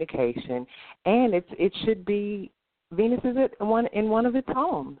communication, and it should be, Venus is in one of its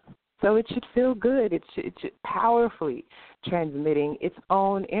homes. So it should feel good. It should powerfully transmitting its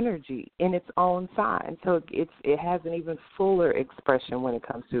own energy in its own sign. So it has an even fuller expression when it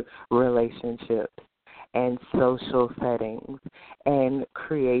comes to relationships and social settings and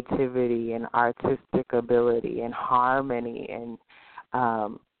creativity and artistic ability and harmony and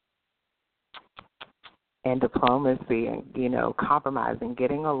diplomacy and, compromising,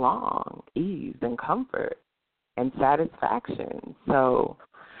 getting along, ease and comfort and satisfaction. So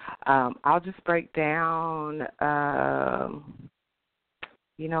I'll just break down,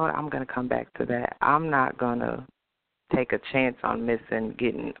 you know what, I'm going to come back to that. I'm not going to take a chance on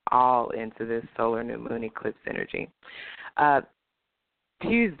getting all into this solar new moon eclipse energy.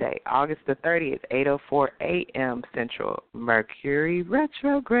 Tuesday, August the 30th, 8:04 a.m. Central, Mercury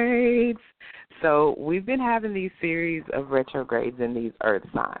retrogrades. So we've been having these series of retrogrades in these earth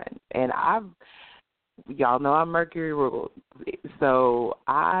signs, and y'all know I'm Mercury ruled, so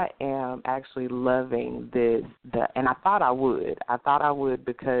I am actually loving this. And I thought I would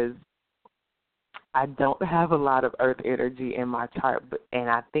because I don't have a lot of earth energy in my chart, and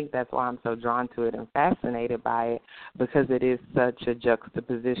I think that's why I'm so drawn to it and fascinated by it, because it is such a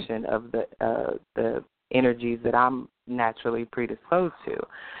juxtaposition of the energies that I'm naturally predisposed to.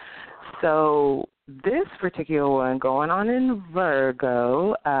 So this particular one going on in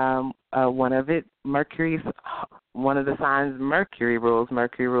Virgo, one of the signs Mercury rules.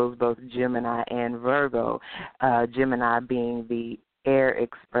 Mercury rules both Gemini and Virgo, Gemini being the air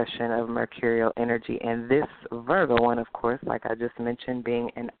expression of mercurial energy, and this Virgo one, of course, like I just mentioned,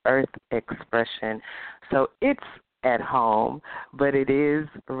 being an earth expression. So it's at home, but it is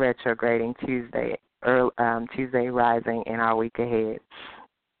retrograding Tuesday rising in our week ahead.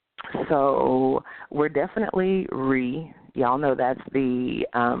 So we're definitely y'all know that's the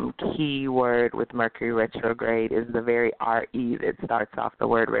key word with Mercury retrograde, is the very R-E that starts off the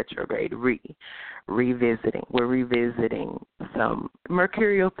word retrograde, revisiting. We're revisiting some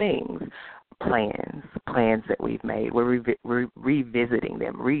mercurial things, plans that we've made. We're revisiting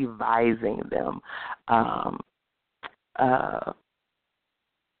them, revising them,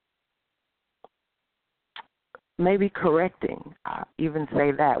 maybe correcting, even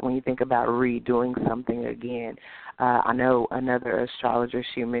say that when you think about redoing something again. I know another astrologer,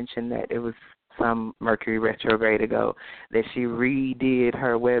 she mentioned that it was some Mercury retrograde ago that she redid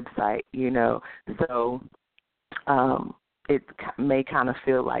her website, So it may kind of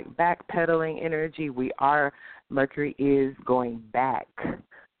feel like backpedaling energy. Mercury is going back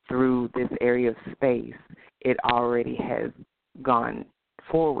through this area of space it already has gone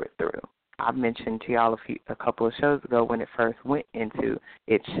forward through. I mentioned to y'all a couple of shows ago when it first went into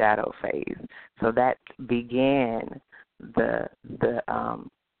its shadow phase. So that began the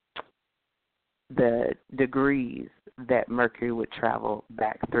degrees that Mercury would travel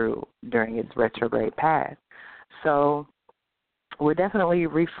back through during its retrograde path. So we're definitely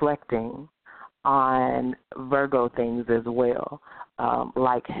reflecting on Virgo things as well,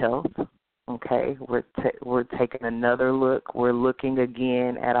 like health. Okay, we're taking another look. We're looking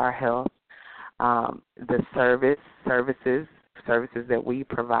again at our health, the services that we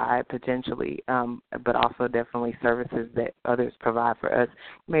provide potentially, but also definitely services that others provide for us.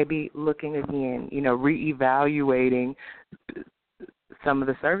 Maybe looking again, reevaluating some of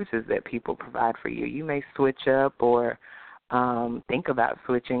the services that people provide for you. You may switch up or think about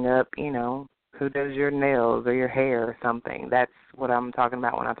switching up, who does your nails or your hair or something. That's what I'm talking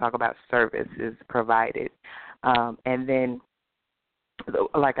about when I talk about services provided. And then,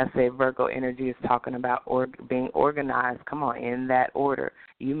 like I said, Virgo energy is talking about being organized. Come on, in that order.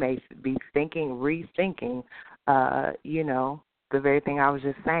 You may be rethinking, the very thing I was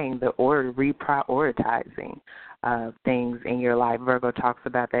just saying, the order, reprioritizing things in your life. Virgo talks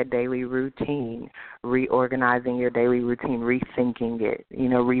about that daily routine, reorganizing your daily routine, rethinking it,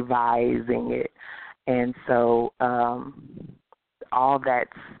 revising it. And so all that's,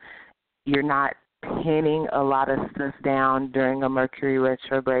 you're not pinning a lot of stuff down during a Mercury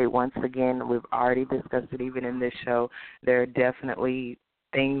retrograde. Once again, we've already discussed it even in this show. There are definitely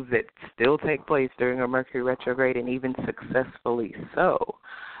things that still take place during a Mercury retrograde, and even successfully so.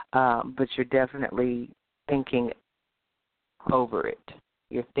 But you're definitely thinking over it.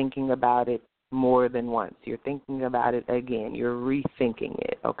 You're thinking about it more than once. You're thinking about it again. You're rethinking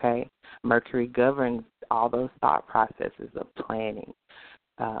it, okay? Mercury governs all those thought processes of planning,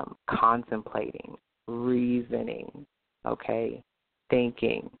 contemplating, reasoning, okay,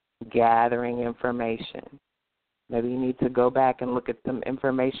 thinking, gathering information. Maybe you need to go back and look at some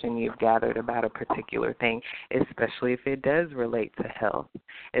information you've gathered about a particular thing, especially if it does relate to health,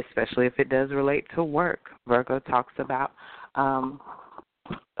 especially if it does relate to work. Virgo talks about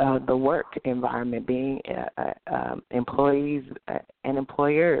the work environment being employees and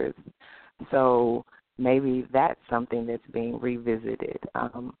employers. So maybe that's something that's being revisited.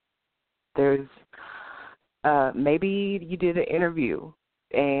 There's maybe you did an interview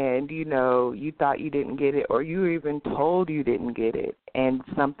and, you thought you didn't get it, or you were even told you didn't get it, and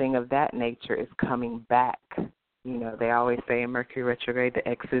something of that nature is coming back. They always say in Mercury retrograde the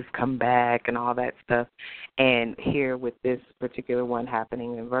exes come back and all that stuff. And here with this particular one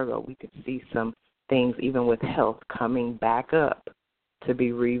happening in Virgo, we could see some things, even with health, coming back up to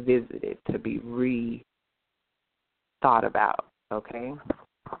be revisited, to be thought about, okay?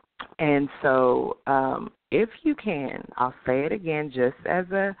 And so if you can, I'll say it again just as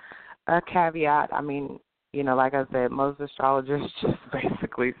a caveat. I mean, like I said, most astrologers just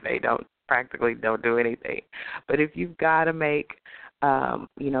basically say don't do anything. But if you've got to make,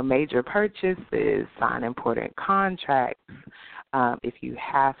 major purchases, sign important contracts, if you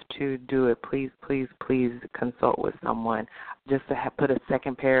have to do it, please consult with someone just to put a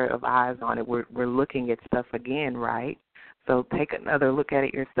second pair of eyes on it. We're looking at stuff again, right? So take another look at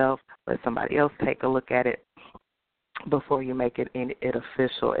it yourself. Let somebody else take a look at it before you make it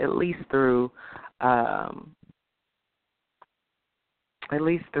official, at least through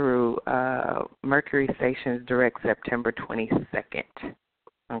Mercury stations direct September 22nd.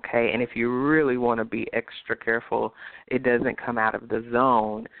 Okay, and if you really want to be extra careful, it doesn't come out of the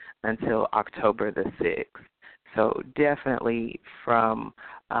zone until October the 6th. So definitely from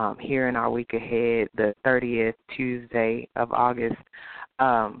here in our week ahead, the 30th Tuesday of August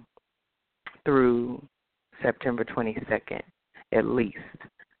through September 22nd, at least.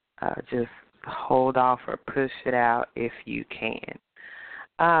 Just hold off or push it out if you can.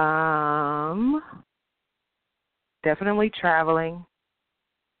 Definitely traveling.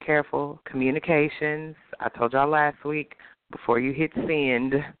 Careful. Communications. I told y'all last week, before you hit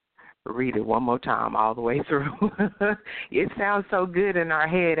send, read it one more time all the way through. It sounds so good in our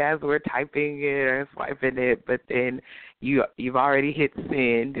head as we're typing it or swiping it, but then you've already hit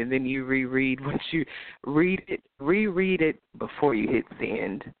send, and then you reread it before you hit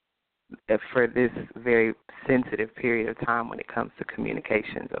send for this very sensitive period of time when it comes to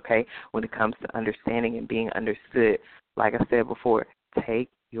communications, okay? When it comes to understanding and being understood, like I said before, take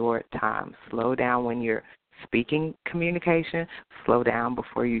your time. Slow down when you're speaking communication, slow down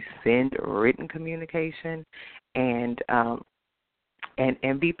before you send written communication, and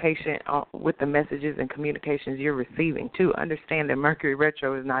be patient with the messages and communications you're receiving too. Understand that Mercury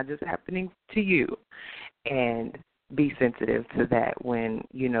retro is not just happening to you, and be sensitive to that when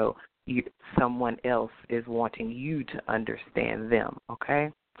someone else is wanting you to understand them,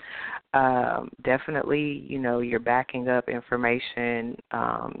 okay? Definitely, you're backing up information.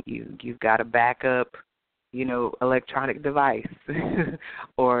 You've got a backup, electronic device,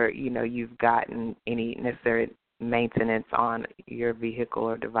 or you've gotten any necessary maintenance on your vehicle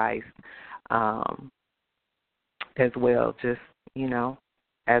or device as well, just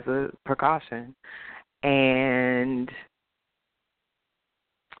as a precaution. And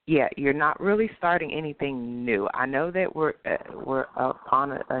yeah, you're not really starting anything new. I know that we're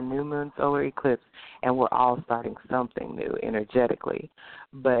upon a new moon solar eclipse, and we're all starting something new energetically.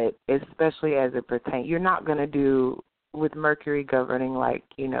 But especially as it pertains, you're not going to do, with Mercury governing, like,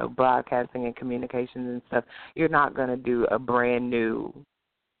 broadcasting and communications and stuff, you're not going to do a brand new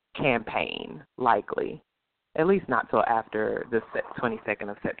campaign, likely. At least not till after the 22nd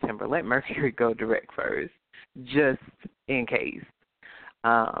of September. Let Mercury go direct first, just in case.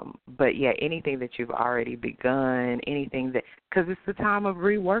 But yeah, anything that you've already begun, anything that, because it's the time of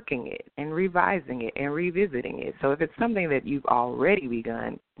reworking it and revising it and revisiting it. So if it's something that you've already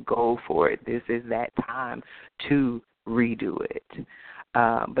begun, go for it. This is that time to redo it.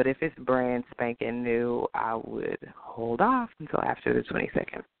 But if it's brand spanking new, I would hold off until after the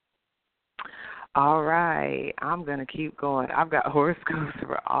 22nd. All right, I'm going to keep going. I've got horoscopes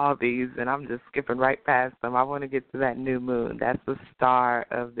for all these, and I'm just skipping right past them. I want to get to that new moon. That's the star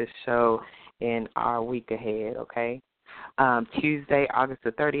of this show in our week ahead, okay? Tuesday, August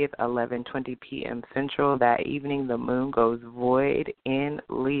the 30th, 11:20 p.m. Central. That evening, the moon goes void in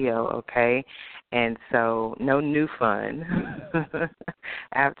Leo, okay? And so no new fun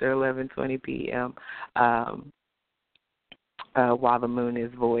after 11:20 p.m., while the moon is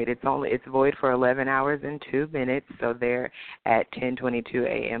void. It's void for 11 hours and 2 minutes, so they're at 10:22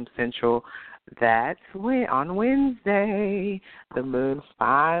 a.m. Central. That's when, on Wednesday, the moon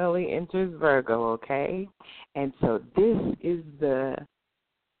finally enters Virgo, okay? And so this is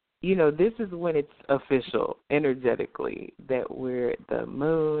this is when it's official energetically that the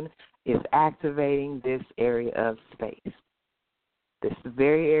moon is activating this area of space. This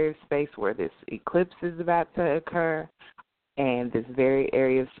very area of space where this eclipse is about to occur, and this very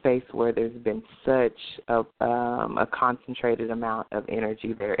area of space where there's been such a concentrated amount of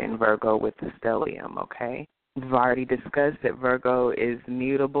energy there in Virgo with the stellium, okay? We've already discussed that Virgo is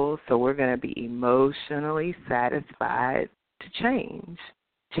mutable, so we're going to be emotionally satisfied to change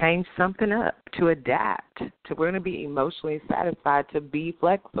something up, to adapt. We're going to be emotionally satisfied to be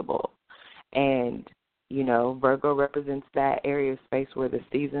flexible. And Virgo represents that area of space where the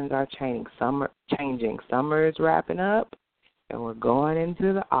seasons are changing. Summer is wrapping up, and we're going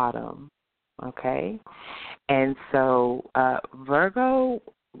into the autumn, okay? And so Virgo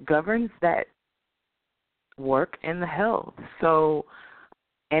governs that work and the health. So,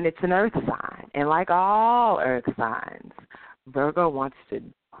 and it's an earth sign. And like all earth signs, Virgo wants to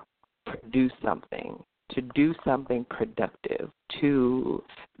produce something, to do something productive, to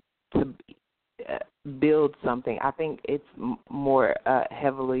build something. I think it's more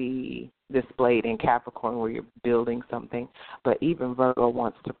heavily displayed in Capricorn where you're building something, but even Virgo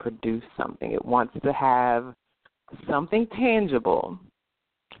wants to produce something. It wants to have something tangible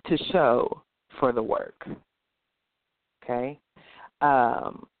to show for the work, okay?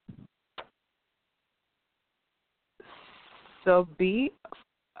 So be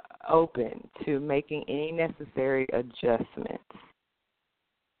open to making any necessary adjustments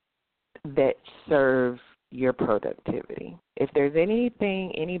that serve your productivity. If there's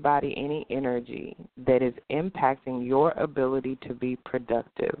anything, anybody, any energy that is impacting your ability to be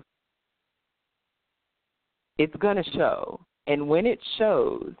productive, it's going to show. And when it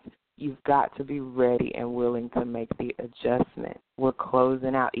shows, you've got to be ready and willing to make the adjustment. We're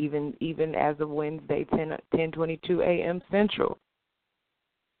closing out, even as of Wednesday, 10:22 a.m. Central.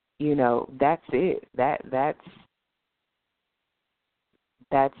 That's it.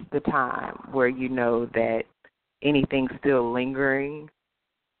 That's the time where you know that anything still lingering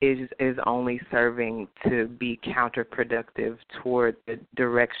is only serving to be counterproductive toward the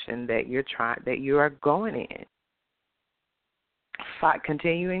direction that you are going in.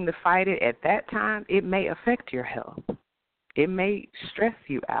 Continuing to fight it at that time, it may affect your health. It may stress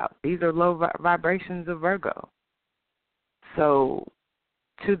you out. These are low vibrations of Virgo. So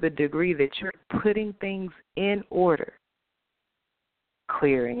to the degree that you're putting things in order,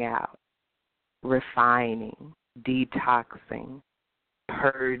 clearing out, refining, detoxing,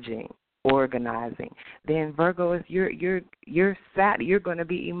 purging, organizing, then Virgo is you're going to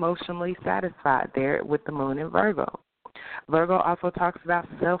be emotionally satisfied there with the moon in Virgo. Virgo also talks about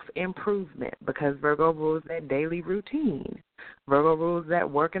self-improvement because Virgo rules that daily routine. Virgo rules that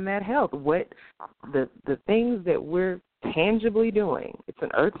work and that health. What the things that we're tangibly doing, it's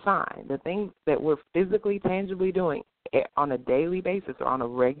an earth sign, the things that we're physically, tangibly doing on a daily basis or on a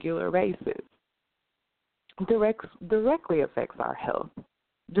regular basis directly affects our health,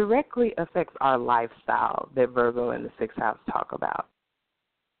 directly affects our lifestyle that Virgo and the sixth house talk about.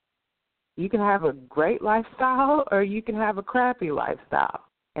 You can have a great lifestyle or you can have a crappy lifestyle,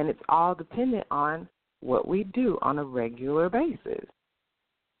 and it's all dependent on what we do on a regular basis.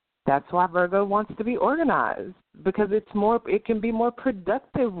 That's why Virgo wants to be organized, because it can be more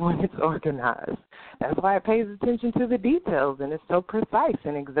productive when it's organized. That's why it pays attention to the details and it's so precise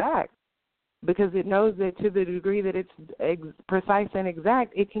and exact, because it knows that to the degree that it's precise and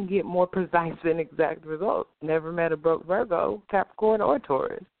exact, it can get more precise and exact results. Never met a broke Virgo, Capricorn, or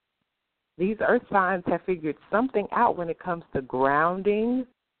Taurus. These earth signs have figured something out when it comes to grounding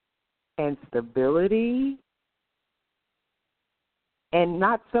and stability, and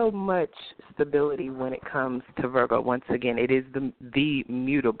not so much stability when it comes to Virgo. Once again, it is the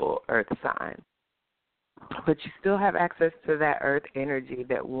mutable earth sign. But you still have access to that earth energy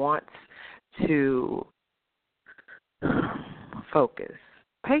that wants to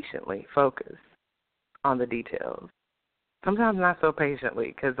patiently focus on the details. Sometimes not so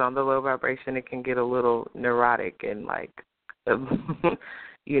patiently, because on the low vibration it can get a little neurotic and like I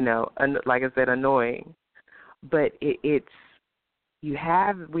said, annoying. But we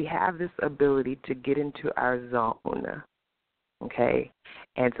have this ability to get into our zone, okay,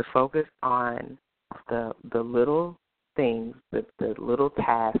 and to focus on the little things, the little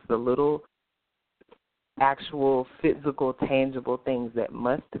tasks, the little actual physical, tangible things that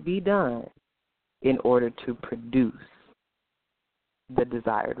must be done in order to produce the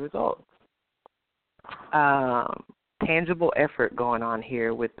desired results. Tangible effort going on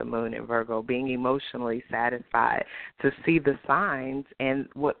here with the moon in Virgo, being emotionally satisfied to see the signs and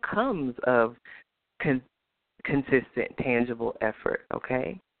what comes of consistent, tangible effort,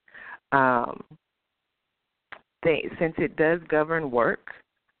 okay? Since it does govern work,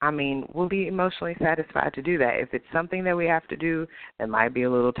 we'll be emotionally satisfied to do that. If it's something that we have to do that might be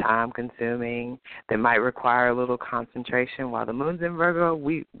a little time-consuming, that might require a little concentration, while the moon's in Virgo,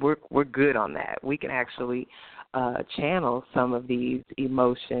 we're good on that. We can actually channel some of these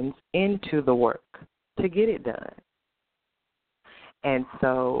emotions into the work to get it done. And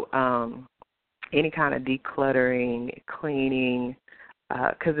so any kind of decluttering, cleaning,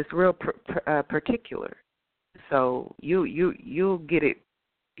 because it's real particular. So you'll get it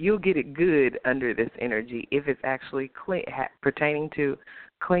good under this energy if it's actually pertaining to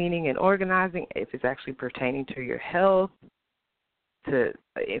cleaning and organizing, if it's actually pertaining to your health,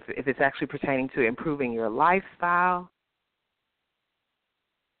 if it's actually pertaining to improving your lifestyle.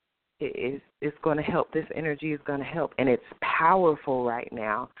 It's going to help. This energy is going to help, and it's powerful right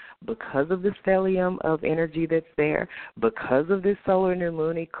now because of the stellium of energy that's there, because of this solar new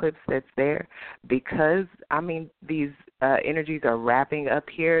moon eclipse that's there, because, these energies are wrapping up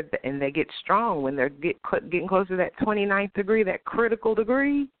here, and they get strong when they're getting closer to that 29th degree, that critical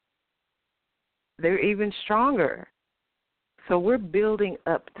degree. They're even stronger. So we're building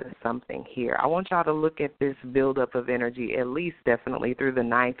up to something here. I want y'all to look at this buildup of energy at least definitely through the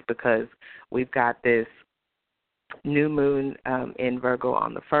 9th, because we've got this new moon in Virgo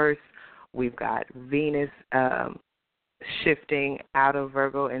on the 1st. We've got Venus shifting out of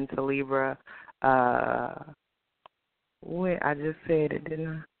Virgo into Libra. I just said it, didn't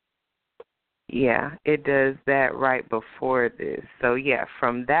I? Yeah, it does that right before this. So, yeah,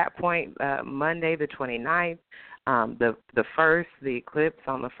 from that point, Monday the 29th, the 1st, the eclipse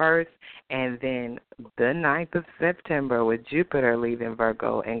on the 1st, and then the 9th of September with Jupiter leaving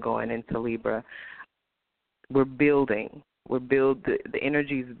Virgo and going into Libra, we're building. The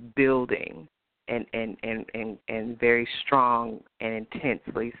energy's building and very strong and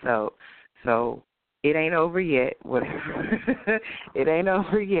intensely so. So it ain't over yet, whatever. It ain't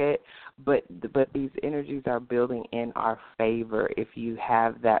over yet, but these energies are building in our favor. If you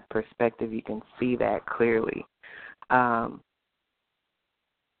have that perspective, you can see that clearly. The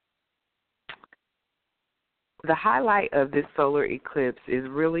highlight of this solar eclipse is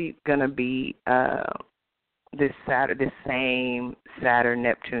really going to be this same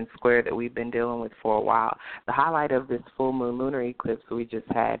Saturn-Neptune square that we've been dealing with for a while. The highlight of this full moon lunar eclipse we just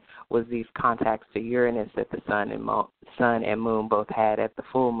had was these contacts to Uranus that the sun and moon both had at the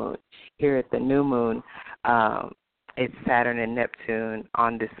full moon. Here at the new moon, it's Saturn and Neptune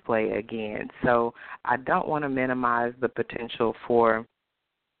on display again. So I don't want to minimize the potential for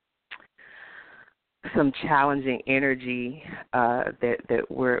some challenging energy that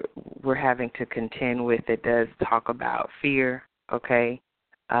we're having to contend with. That does talk about fear, okay?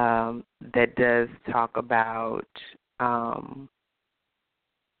 That does talk about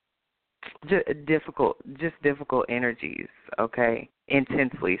difficult energies, okay,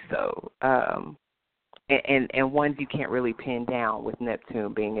 intensely so, and ones you can't really pin down with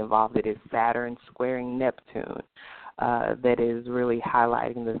Neptune being involved. It is Saturn squaring Neptune that is really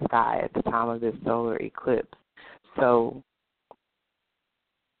highlighting the sky at the time of this solar eclipse. So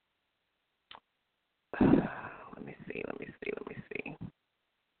let me see.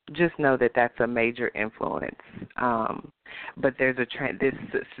 Just know that that's a major influence. But there's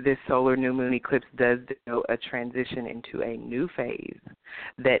this solar new moon eclipse does denote a transition into a new phase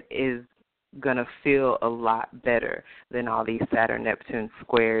that is going to feel a lot better than all these Saturn-Neptune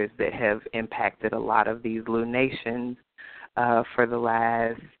squares that have impacted a lot of these lunations for the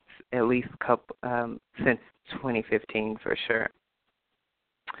last at least couple since 2015 for sure.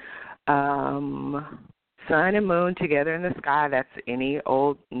 Sun and moon together in the sky, that's any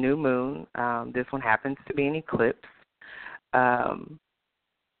old new moon. This one happens to be an eclipse.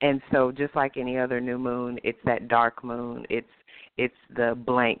 And so just like any other new moon, it's that dark moon. It's the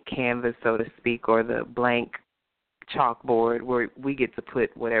blank canvas, so to speak, or the blank chalkboard where we get to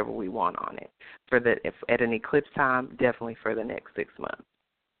put whatever we want on it. If at an eclipse time, definitely for the next 6 months.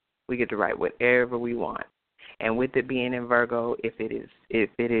 We get to write whatever we want. And with it being in Virgo, if it is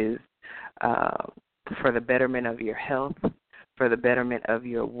for the betterment of your health, for the betterment of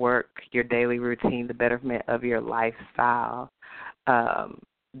your work, your daily routine, the betterment of your lifestyle,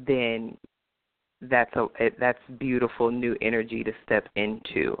 then that's beautiful new energy to step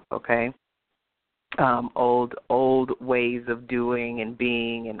into, okay? Old ways of doing and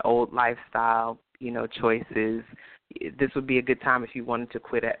being and old lifestyle, choices. This would be a good time if you wanted to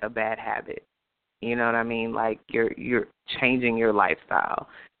quit a bad habit. You know what I mean? Like you're changing your lifestyle.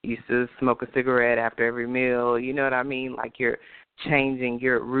 You used to smoke a cigarette after every meal. You know what I mean? Like you're changing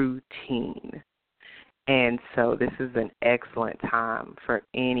your routine. And so this is an excellent time for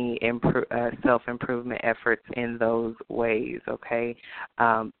any self-improvement efforts in those ways, okay?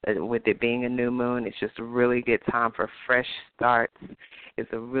 With it being a new moon, it's just a really good time for fresh starts.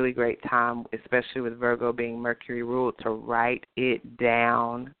 It's a really great time, especially with Virgo being Mercury ruled, to write it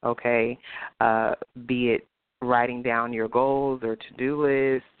down, okay? Be it writing down your goals or to-do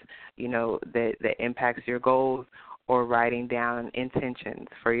lists, that impacts your goals, or writing down intentions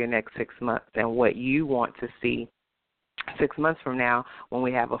for your next 6 months and what you want to see 6 months from now when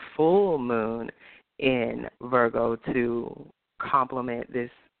we have a full moon in Virgo to complement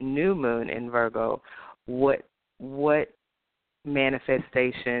this new moon in Virgo. What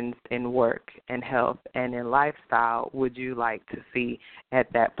manifestations in work and health and in lifestyle would you like to see at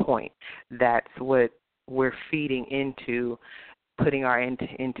that point? That's what we're feeding into, putting our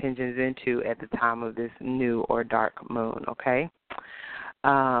intentions into at the time of this new or dark moon, okay?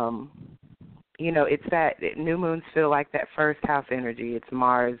 It's that new moons feel like that first house energy. It's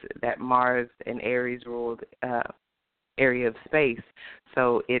Mars and Aries ruled area of space.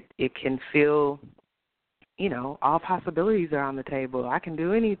 So it can feel, all possibilities are on the table. I can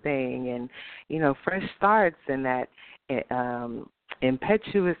do anything, and, fresh starts and that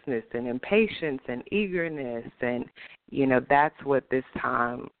impetuousness and impatience and eagerness, and that's what this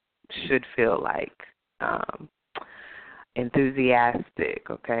time should feel like. Enthusiastic,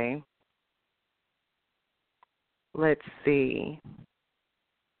 okay? Let's see.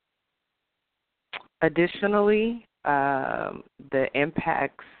 Additionally, the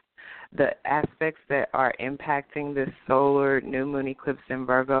aspects that are impacting this solar new moon eclipse in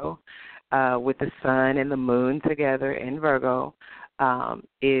Virgo, with the sun and the moon together in Virgo,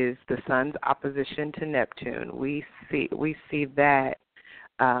 is the sun's opposition to Neptune. We see that.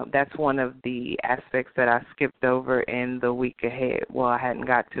 That's one of the aspects that I skipped over in the week ahead. Well, I hadn't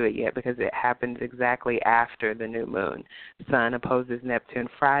got to it yet because it happens exactly after the new moon. Sun opposes Neptune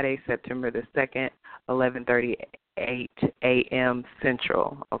Friday, September the 2nd, 11:38 a.m.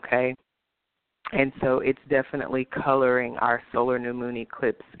 Central, okay? And so it's definitely coloring our solar new moon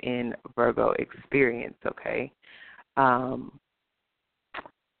eclipse in Virgo experience, okay?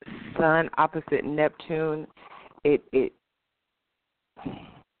 Sun opposite Neptune, it's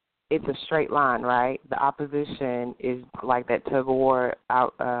a straight line, right? The opposition is like that tug-of-war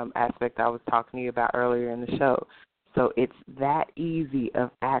aspect I was talking to you about earlier in the show. So it's that easy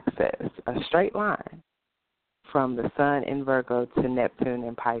of access, a straight line from the sun in Virgo to Neptune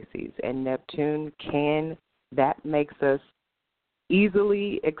in Pisces. And Neptune that makes us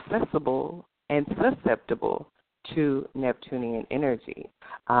easily accessible and susceptible to Neptunian energy.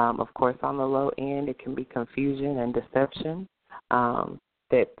 Of course, on the low end, it can be confusion and deception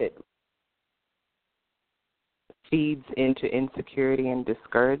that feeds into insecurity and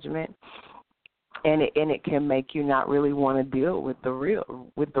discouragement. and it can make you not really want to deal with the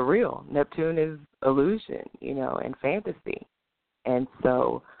real. Neptune is illusion, and fantasy, and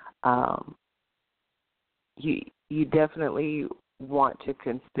so you definitely want to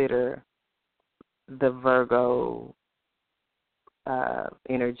consider the Virgo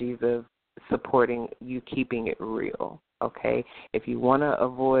energies of supporting you, keeping it real. Okay, if you want to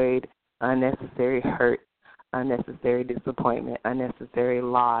avoid unnecessary hurt, unnecessary disappointment, unnecessary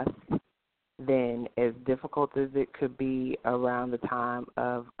loss, then as difficult as it could be around the time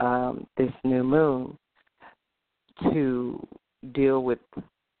of this new moon to deal with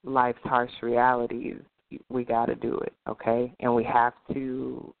life's harsh realities, we got to do it, okay? And we have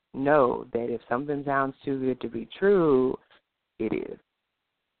to know that if something sounds too good to be true, it is.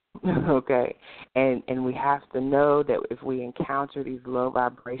 Okay, and we have to know that if we encounter these low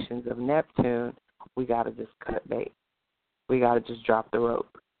vibrations of Neptune, we got to just cut bait. We got to just drop the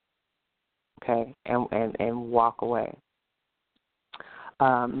rope, okay, and walk away.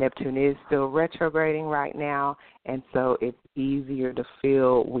 Neptune is still retrograding right now, and so it's easier to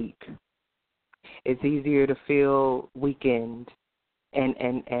feel weak. It's easier to feel weakened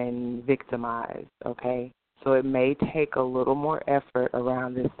and victimized, okay? So it may take a little more effort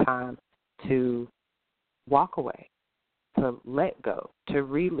around this time to walk away, to let go, to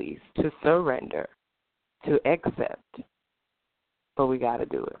release, to surrender, to accept. But we got to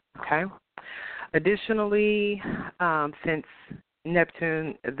do it, okay? Additionally, since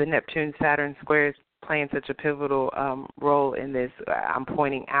the Neptune-Saturn square is playing such a pivotal role in this, I'm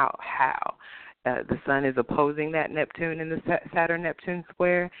pointing out how. The Sun is opposing that Neptune in the Saturn-Neptune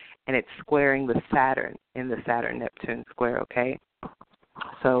square, and it's squaring the Saturn in the Saturn-Neptune square, okay?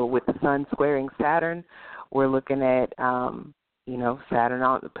 So with the Sun squaring Saturn, we're looking at, Saturn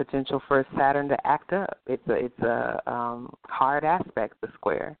on the potential for Saturn to act up. It's a hard aspect, the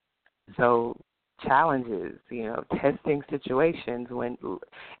square. So challenges, testing situations when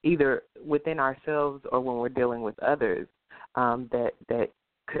either within ourselves or when we're dealing with others that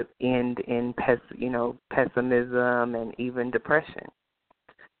could end in pessimism and even depression.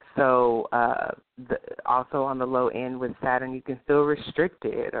 So also on the low end with Saturn, you can feel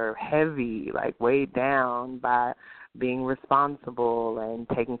restricted or heavy, like weighed down by being responsible and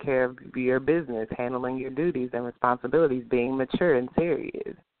taking care of your business, handling your duties and responsibilities, being mature and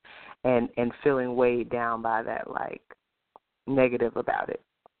serious, and feeling weighed down by that, like negative about it.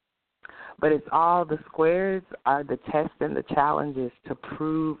 But it's all, the squares are the tests and the challenges to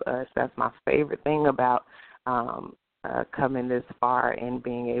prove us. That's my favorite thing about coming this far and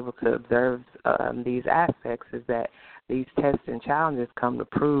being able to observe these aspects, is that these tests and challenges come to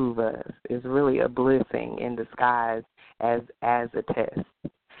prove us. It's really a blessing in disguise as a test.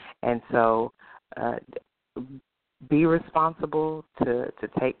 And so be responsible to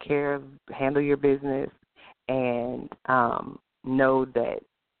take care of, handle your business, and know that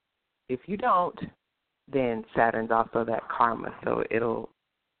if you don't, then Saturn's also that karma. So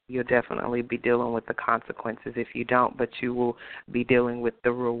you'll definitely be dealing with the consequences if you don't, but you will be dealing with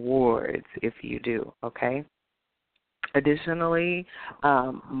the rewards if you do, okay? Additionally,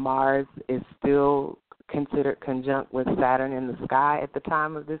 Mars is still considered conjunct with Saturn in the sky at the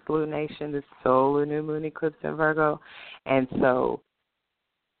time of this lunation, this solar new moon eclipse in Virgo, and so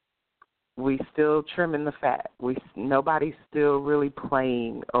we still trimming the fat. Nobody's still really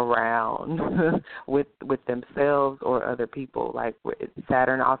playing around with themselves or other people. Like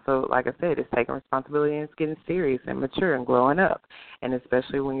Saturn also, like I said, is taking responsibility and it's getting serious and mature and growing up. And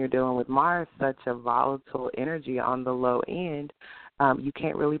especially when you're dealing with Mars, such a volatile energy on the low end, you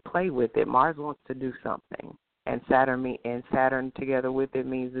can't really play with it. Mars wants to do something, and Saturn together with it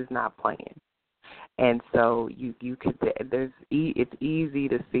means it's not playing. And so it's easy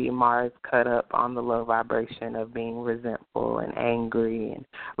to see Mars cut up on the low vibration of being resentful and angry and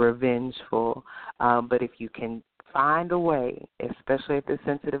revengeful. But if you can find a way, especially at this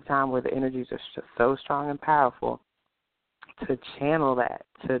sensitive time where the energies are so strong and powerful, to channel that,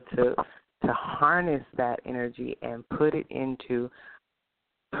 to harness that energy and put it into,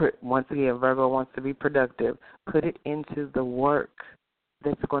 once again, Virgo wants to be productive, put it into the work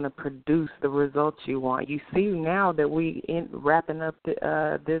that's going to produce the results you want. You see now that wrapping up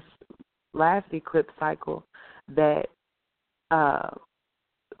this last eclipse cycle, that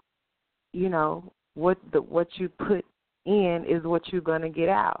what you put in is what you're going to get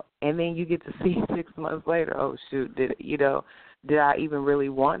out, and then you get to see 6 months later, oh shoot, did I even really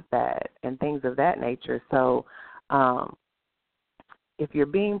want that, and things of that nature. So if you're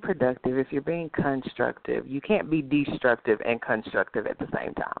being productive, if you're being constructive, you can't be destructive and constructive at the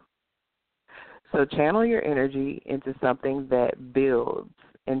same time. So channel your energy into something that builds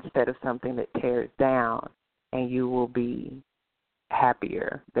instead of something that tears down, and you will be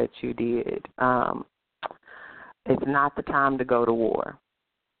happier that you did. It's not the time to go to war,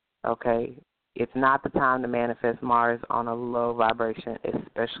 okay? It's not the time to manifest Mars on a low vibration,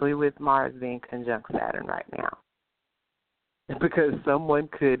 especially with Mars being conjunct Saturn right now. Because someone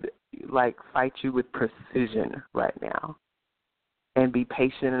could, fight you with precision right now and be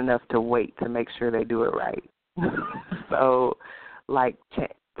patient enough to wait to make sure they do it right. So,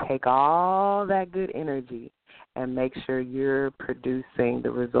 take all that good energy and make sure you're producing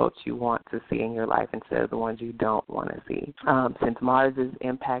the results you want to see in your life instead of the ones you don't want to see. Since Mars is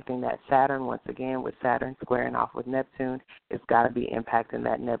impacting that Saturn, once again, with Saturn squaring off with Neptune, it's got to be impacting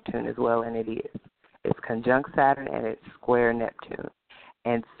that Neptune as well, and it is. It's conjunct Saturn and it's square Neptune.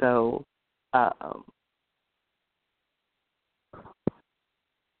 And so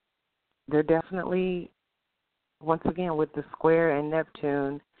they're definitely, once again, with the square and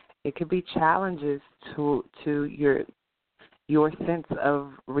Neptune, it could be challenges to your sense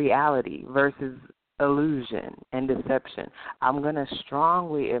of reality versus illusion and deception. I'm going to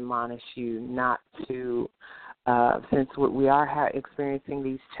strongly admonish you not to, since we are experiencing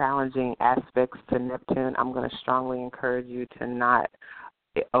these challenging aspects to Neptune, I'm going to strongly encourage you to not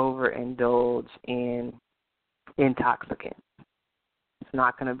overindulge in intoxicants. It's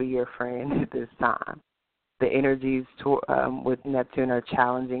not going to be your friend at this time. The energies with Neptune are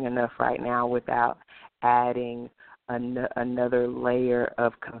challenging enough right now without adding another layer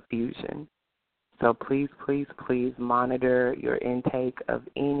of confusion. So please, please, please monitor your intake of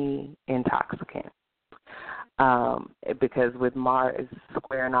any intoxicant. Because with Mars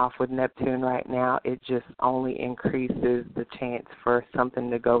squaring off with Neptune right now, it just only increases the chance for something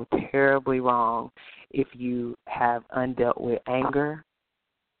to go terribly wrong if you have undealt with anger.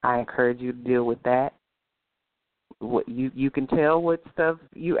 I encourage you to deal with that. What you can tell what stuff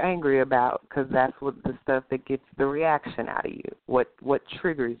you're angry about, because that's what the stuff that gets the reaction out of you. What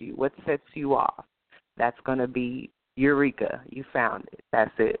triggers you, what sets you off. That's going to be eureka. You found it.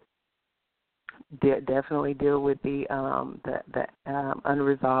 That's it. Definitely deal with the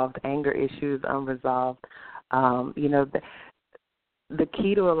unresolved anger issues, unresolved. The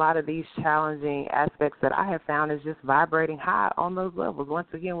key to a lot of these challenging aspects that I have found is just vibrating high on those levels. Once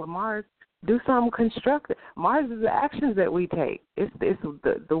again, with Mars, do something constructive. Mars is the actions that we take. It's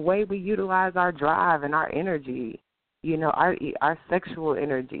the way we utilize our drive and our energy, our sexual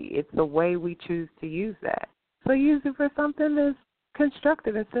energy. It's the way we choose to use that. So use it for something that's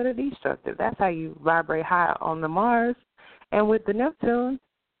constructive instead of destructive. That's how you vibrate high on the Mars. And with the Neptune,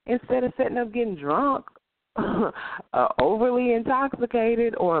 instead of sitting up getting drunk, overly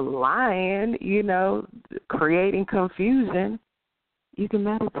intoxicated or lying, creating confusion, you can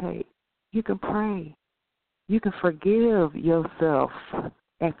meditate. You can pray. You can forgive yourself.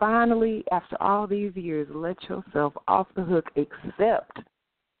 And finally, after all these years, let yourself off the hook, accept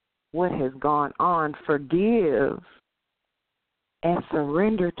what has gone on, forgive, and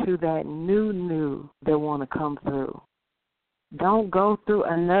surrender to that new that want to come through. Don't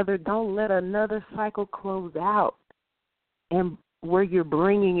let another cycle close out and where you're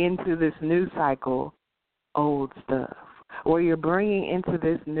bringing into this new cycle old stuff, where you're bringing into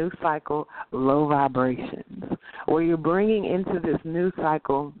this new cycle low vibrations, where you're bringing into this new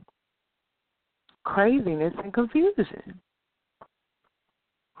cycle craziness and confusion.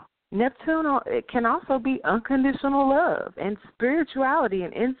 Neptune, it can also be unconditional love and spirituality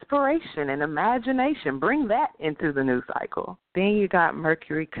and inspiration and imagination. Bring that into the new cycle. Then you got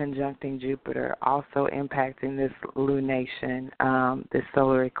Mercury conjuncting Jupiter, also impacting this lunation, this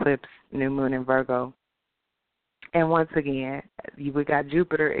solar eclipse, new moon in Virgo. And once again, we got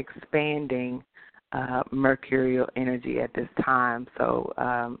Jupiter expanding mercurial energy at this time. So,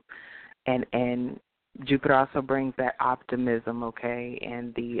 and Jupiter also brings that optimism, okay,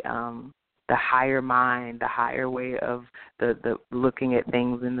 and the higher mind, the higher way of the looking at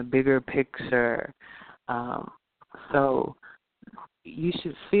things in the bigger picture. So you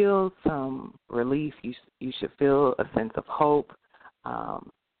should feel some relief. You should feel a sense of hope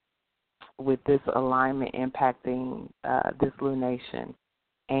with this alignment impacting this lunation,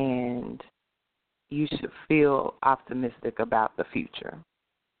 and you should feel optimistic about the future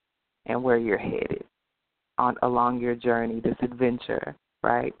and where you're headed along your journey, this adventure,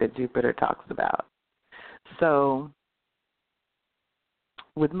 right, that Jupiter talks about. So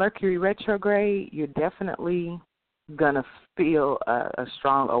with Mercury retrograde, you're definitely going to feel a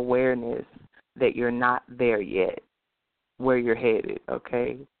strong awareness that you're not there yet, where you're headed,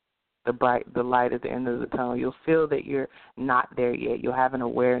 okay? The light at the end of the tunnel. You'll feel that you're not there yet. You'll have an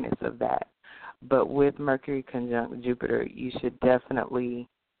awareness of that. But with Mercury conjunct Jupiter, you should definitely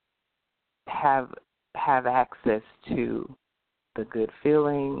have access to the good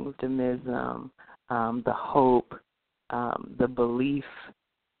feeling, optimism, the hope, the belief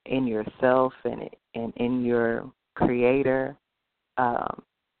in yourself and in your Creator,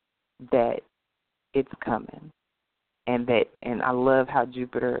 that it's coming. And I love how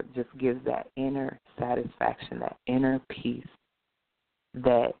Jupiter just gives that inner satisfaction, that inner peace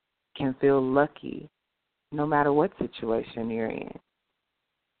that can feel lucky no matter what situation you're in.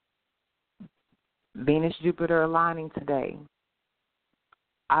 Venus-Jupiter aligning today.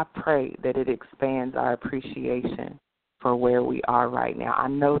 I pray that it expands our appreciation for where we are right now. I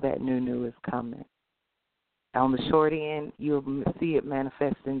know that new is coming. On the short end, you'll see it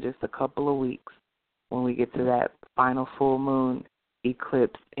manifest in just a couple of weeks when we get to that final full moon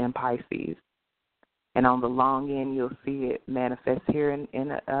eclipse in Pisces. And on the long end, you'll see it manifest here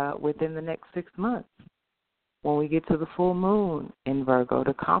within the next 6 months when we get to the full moon in Virgo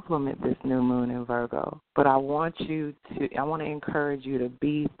to complement this new moon in Virgo. But I want to encourage you to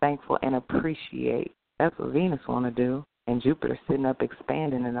be thankful and appreciate. That's what Venus want to do, and Jupiter sitting up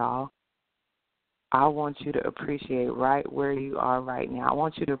expanding it all. I want you to appreciate right where you are right now. I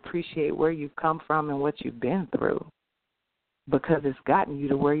want you to appreciate where you've come from and what you've been through, because it's gotten you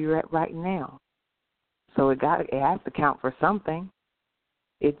to where you're at right now. So it has to count for something.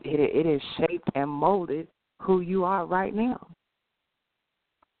 It is shaped and molded who you are right now.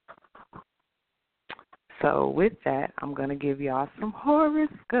 So with that, I'm going to give y'all some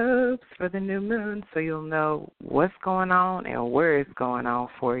horoscopes for the new moon so you'll know what's going on and where it's going on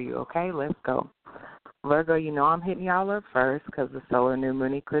for you. Okay, let's go. Virgo, you know I'm hitting y'all up first because the solar new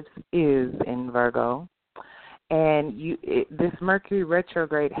moon eclipse is in Virgo. And this Mercury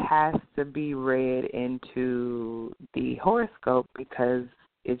retrograde has to be read into the horoscope because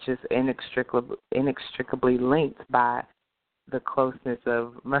it's just inextricably linked by the closeness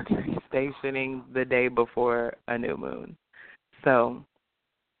of Mercury stationing the day before a new moon. So,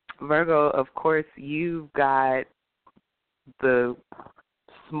 Virgo, of course, you've got the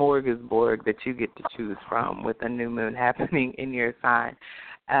smorgasbord that you get to choose from with a new moon happening in your sign.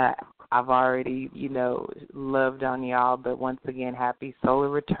 I've already, loved on y'all, but once again, happy solar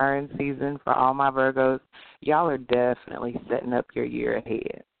return season for all my Virgos. Y'all are definitely setting up your year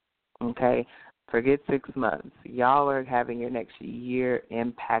ahead, okay? Forget 6 months. Y'all are having your next year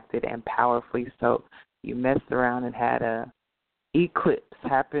impacted and powerfully so. You messed around and had a eclipse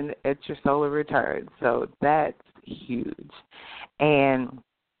happen at your solar return, so that's huge. And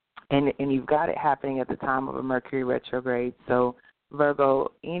you've got it happening at the time of a Mercury retrograde, so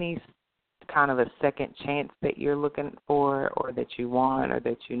Virgo, any kind of a second chance that you're looking for or that you want or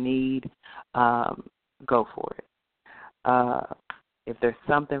that you need, go for it. If there's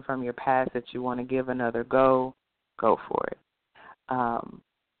something from your past that you want to give another go for it.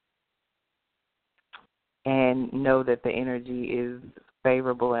 And know that the energy is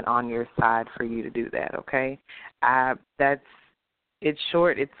favorable and on your side for you to do that, okay? It's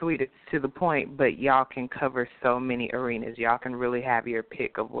short, it's sweet, it's to the point, but y'all can cover so many arenas. Y'all can really have your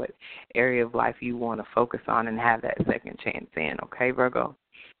pick of what area of life you want to focus on and have that second chance in, okay, Virgo?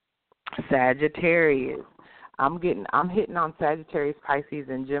 Sagittarius. I'm hitting on Sagittarius, Pisces,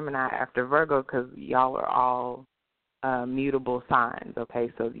 and Gemini after Virgo because y'all are all mutable signs,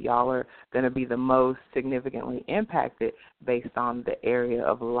 okay? So y'all are going to be the most significantly impacted based on the area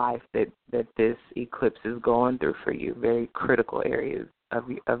of life that this eclipse is going through for you, very critical areas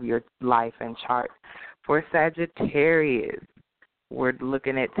of your life and chart. For Sagittarius, we're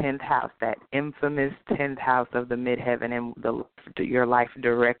looking at 10th house, that infamous 10th house of the midheaven and your life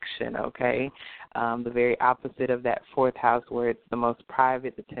direction, okay? The very opposite of that 4th house where it's the most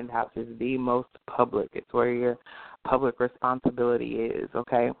private, the 10th house is the most public. It's where your public responsibility is,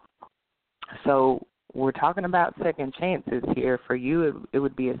 okay? So we're talking about second chances here. For you, it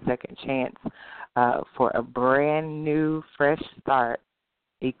would be a second chance for a brand new, fresh start,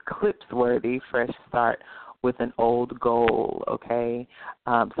 eclipse-worthy fresh start with an old goal, okay?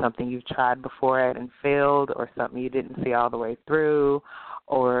 Something you've tried before and failed, or something you didn't see all the way through,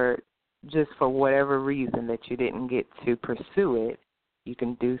 or just for whatever reason that you didn't get to pursue it, you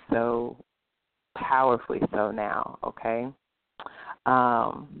can do so powerfully so now, okay?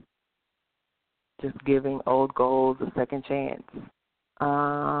 Just giving old goals a second chance.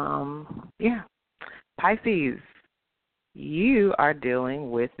 Yeah. Pisces, you are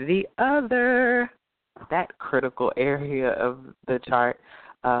dealing with that critical area of the chart,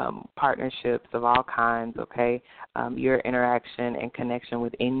 partnerships of all kinds, okay? Your interaction and connection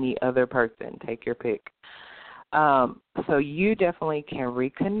with any other person. Take your pick. So you definitely can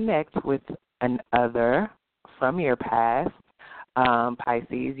reconnect with an other from your past,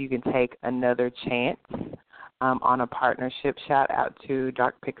 Pisces. You can take another chance on a partnership. Shout out to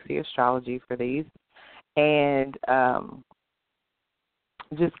Dark Pixie Astrology for these. And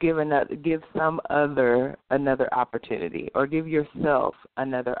just give some other another opportunity, or give yourself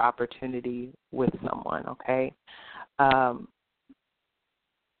another opportunity with someone, okay?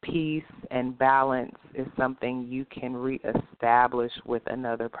 Peace and balance is something you can reestablish with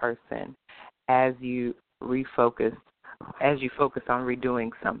another person as you focus on redoing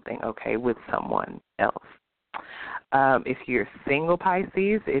something, okay, with someone else. If you're single,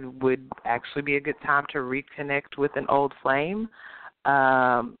 Pisces, it would actually be a good time to reconnect with an old flame.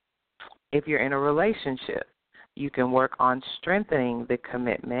 If you're in a relationship, you can work on strengthening the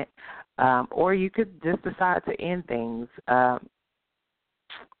commitment, or you could just decide to end things.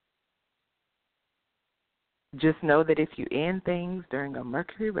 Just know that if you end things during a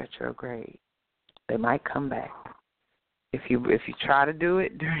Mercury retrograde, they might come back. If you try to do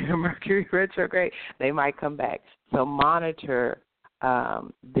it during a Mercury retrograde, they might come back. So monitor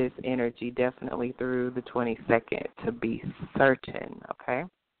this energy definitely through the 22nd to be certain, okay?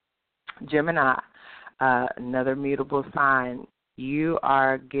 Gemini, another mutable sign. You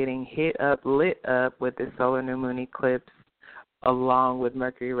are getting lit up with the solar new moon eclipse, along with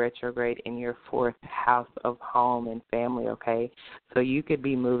Mercury retrograde in your 4th house of home and family, okay? So you could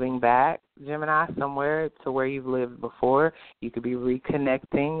be moving back, Gemini, somewhere to where you've lived before. You could be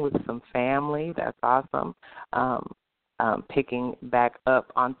reconnecting with some family. That's awesome. Picking back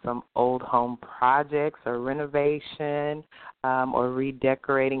up on some old home projects or renovation or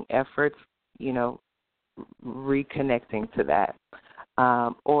redecorating efforts, reconnecting to that.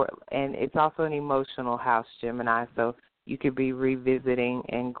 And it's also an emotional house, Gemini, so you could be revisiting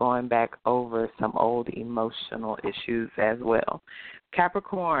and going back over some old emotional issues as well.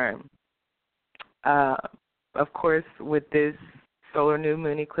 Capricorn, of course, with this solar new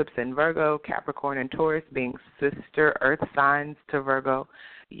moon eclipse in Virgo, Capricorn and Taurus being sister earth signs to Virgo,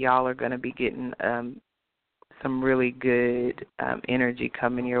 y'all are going to be getting some really good energy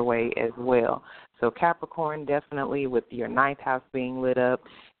coming your way as well. So Capricorn, definitely with your 9th house being lit up,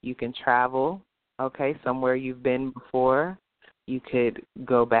 you can travel, okay, somewhere you've been before. You could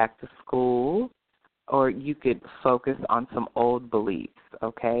go back to school, or you could focus on some old beliefs,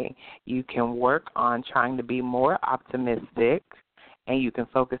 okay? You can work on trying to be more optimistic, and you can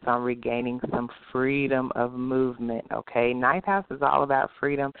focus on regaining some freedom of movement, okay? 9th house is all about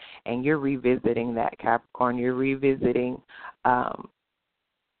freedom, and you're revisiting that, Capricorn. You're revisiting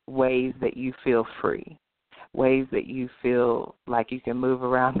ways that you feel free, ways that you feel like you can move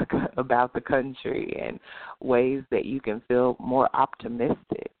around about the country, and ways that you can feel more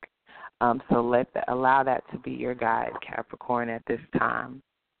optimistic. So allow that to be your guide, Capricorn, at this time.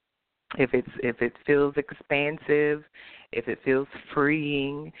 If it feels expansive, if it feels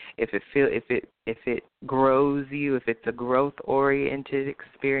freeing, if it grows you, if it's a growth oriented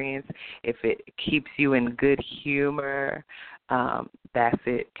experience, if it keeps you in good humor, that's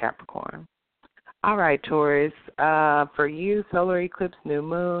it, Capricorn. All right, Taurus, for you, solar eclipse, new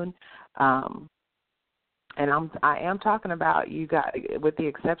moon, and I am talking about you got, with the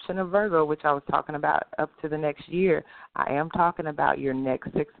exception of Virgo, which I was talking about up to the next year, I am talking about your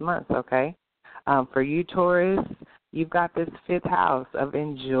next 6 months, okay? For you, Taurus, you've got this 5th house of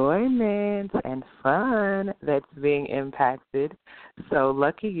enjoyment and fun that's being impacted. So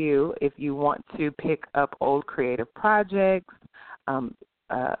lucky you, if you want to pick up old creative projects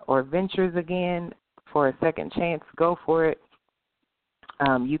or ventures again for a second chance, go for it.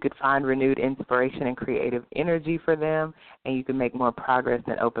 You could find renewed inspiration and creative energy for them, and you can make more progress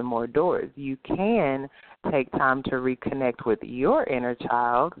and open more doors. You can take time to reconnect with your inner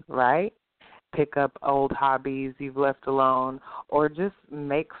child, right? Pick up old hobbies you've left alone, or just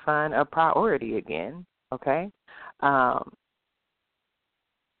make fun a priority again, okay?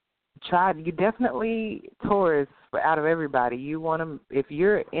 You definitely, Taurus, out of everybody, you want to, if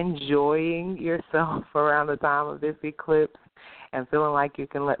you're enjoying yourself around the time of this eclipse and feeling like you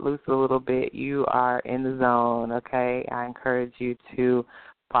can let loose a little bit, you are in the zone, okay? I encourage you to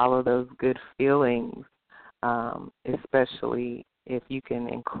follow those good feelings, especially if you can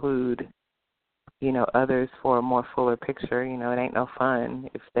include, others for a more fuller picture. It ain't no fun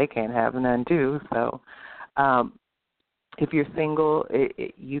if they can't have none too. So if you're single,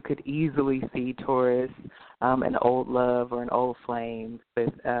 you could easily see, Taurus, an old love or an old flame,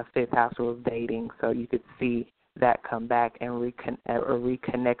 5th house rule of dating, so you could see that come back and a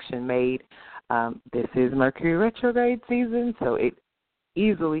reconnection made. This is Mercury retrograde season, so it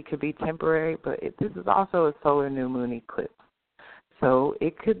easily could be temporary, but this is also a solar new moon eclipse. So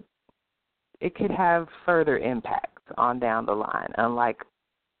it could it could have further impacts on down the line, unlike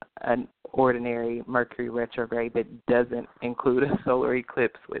an ordinary Mercury retrograde that doesn't include a solar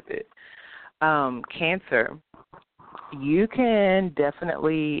eclipse with it. Cancer, you can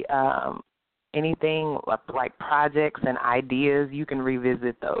definitely, anything like projects and ideas, you can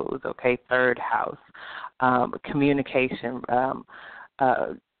revisit those, okay? Third house, communication,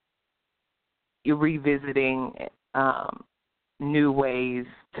 you're revisiting new ways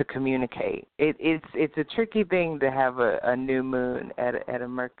to communicate. It's a tricky thing to have a new moon at a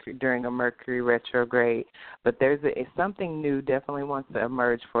Mercury during a Mercury retrograde, but it's something new definitely wants to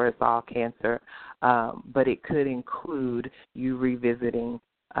emerge for us all, Cancer. But it could include you revisiting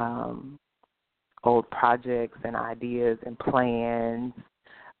old projects and ideas and plans,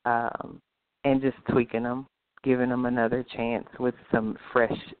 and just tweaking them, giving them another chance with some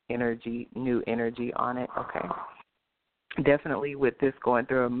fresh energy, new energy on it. Okay. Definitely with this going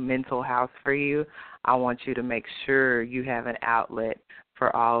through a mental house for you, I want you to make sure you have an outlet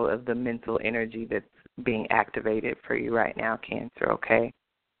for all of the mental energy that's being activated for you right now, Cancer, okay?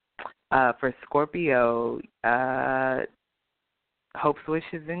 For Scorpio, hopes,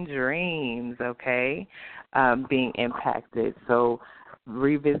 wishes, and dreams, okay, being impacted. So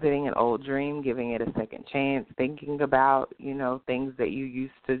revisiting an old dream, giving it a second chance, thinking about, things that you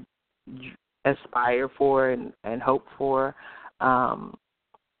used to aspire for and hope for,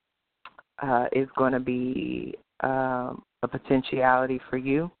 is going to be a potentiality for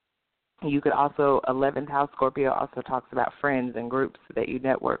you. You could also, 11th house Scorpio also talks about friends and groups that you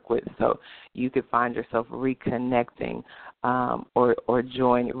network with, so you could find yourself reconnecting or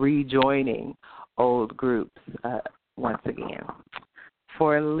rejoining old groups once again.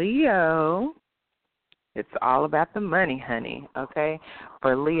 For Leo, it's all about the money, honey, okay?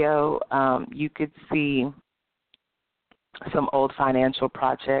 For Leo, you could see some old financial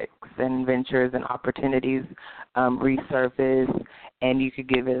projects and ventures and opportunities resurface, and you could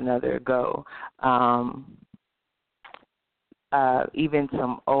give it another go. Even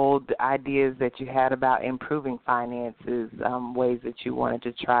some old ideas that you had about improving finances, ways that you wanted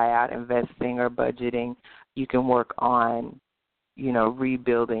to try out investing or budgeting, you can work on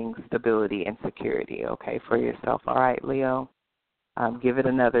rebuilding stability and security, okay, for yourself. All right, Leo, give it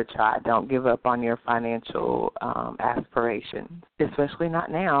another try. Don't give up on your financial aspirations, especially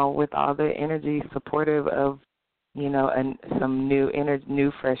not now with all the energy supportive of, and some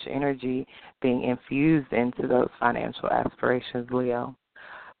new fresh energy being infused into those financial aspirations, Leo.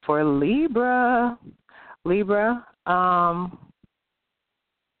 For Libra, 12th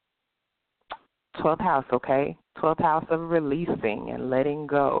house, okay? 12th house of releasing and letting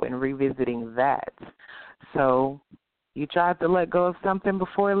go and revisiting that. So you tried to let go of something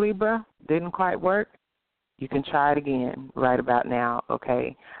before, Libra, didn't quite work. You can try it again right about now,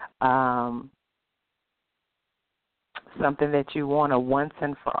 okay? Something that you want to once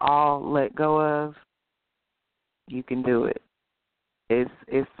and for all let go of, you can do it.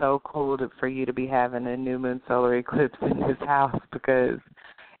 It's so cool for you to be having a new moon solar eclipse in this house because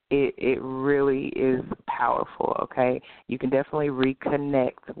it really is powerful, okay? You can definitely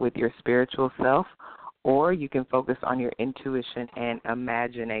reconnect with your spiritual self, or you can focus on your intuition and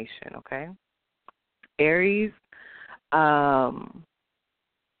imagination, okay? Aries, when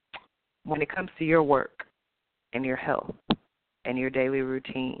it comes to your work and your health and your daily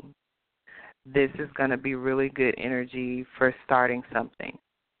routine, this is going to be really good energy for starting something.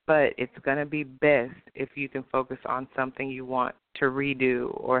 But it's going to be best if you can focus on something you want to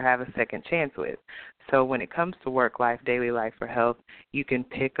redo or have a second chance with. So when it comes to work life, daily life, or health, you can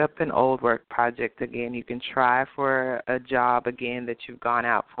pick up an old work project again. You can try for a job again that you've gone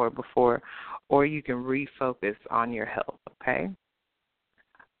out for before, or you can refocus on your health, okay?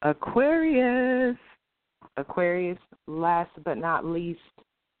 Aquarius, last but not least,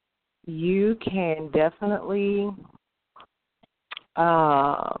 you can definitely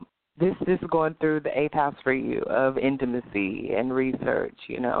this is going through the 8th house for you of intimacy and research,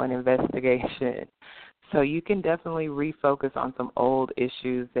 and investigation. So you can definitely refocus on some old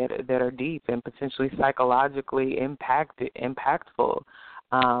issues that are deep and potentially psychologically impactful.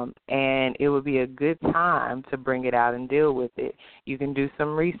 And it would be a good time to bring it out and deal with it. You can do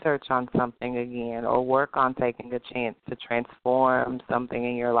some research on something again, or work on taking a chance to transform something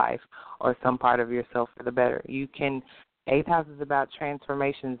in your life or some part of yourself for the better. 8th house is about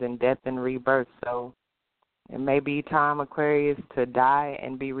transformations and death and rebirth, so it may be time, Aquarius, to die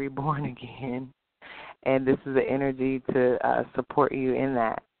and be reborn again. And this is the energy to support you in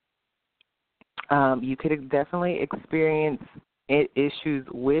that. You could definitely experience issues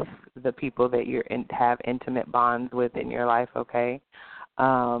with the people that have intimate bonds with in your life, okay?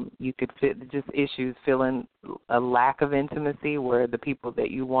 You could feel just issues, feeling a lack of intimacy where the people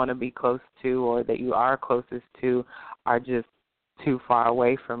that you want to be close to or that you are closest to are just too far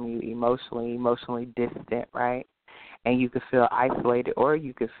away from you emotionally distant, right? And you could feel isolated, or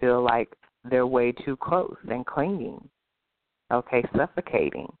you could feel like they're way too close and clinging, okay,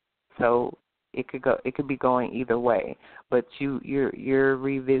 suffocating. So it could be going either way, but you're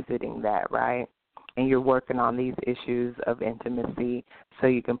revisiting that, right? And you're working on these issues of intimacy so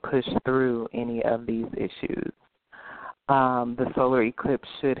you can push through any of these issues. The solar eclipse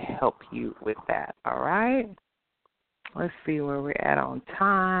should help you with that, all right? Let's see where we're at on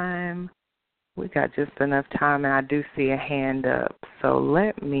time. We got just enough time, and I do see a hand up. So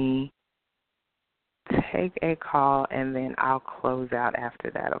let me take a call, and then I'll close out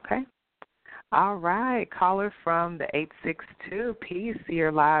after that, okay? All right, caller from the 862. Peace.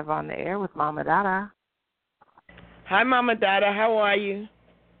 You're live on the air with Mama Dada. Hi, Mama Dada. How are you?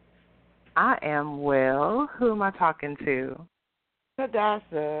 I am well. Who am I talking to?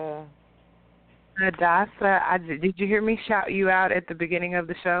 Hadassah. Hadassah. Did you hear me shout you out at the beginning of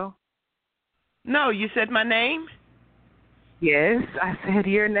the show? No, you said my name? Yes, I said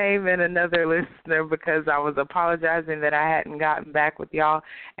your name and another listener because I was apologizing that I hadn't gotten back with y'all,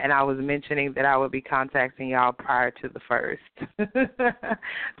 and I was mentioning that I would be contacting y'all prior to the first.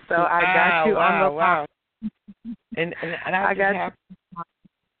 So I got you on the wow. And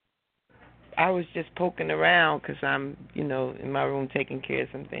I was just poking around because I'm, in my room taking care of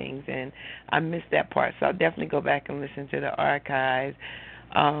some things, and I missed that part. So I'll definitely go back and listen to the archives.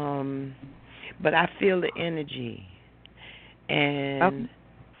 But I feel the energy. And okay.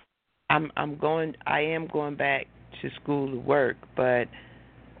 I am going back to school to work, but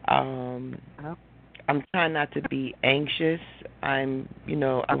I'm trying not to be anxious. I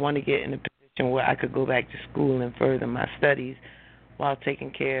want to get in a position where I could go back to school and further my studies while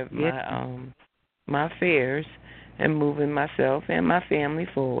taking care of my affairs and moving myself and my family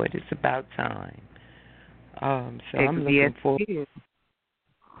forward. It's about time. So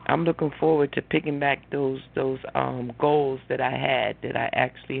I'm looking forward to picking back those goals that I had that I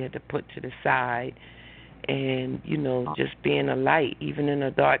actually had to put to the side, and just being a light even in a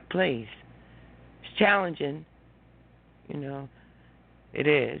dark place. It's challenging, it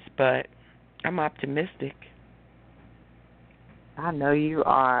is, but I'm optimistic. I know you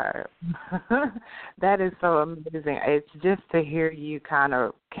are. That is so amazing. It's just to hear you kind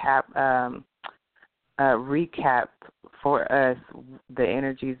of recap for us the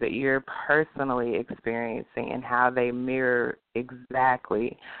energies that you're personally experiencing and how they mirror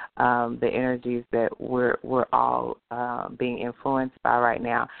exactly the energies that we're all being influenced by right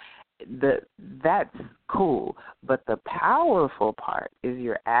now. That's cool, but the powerful part is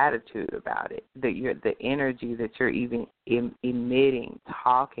your attitude about it, the energy that you're even emitting,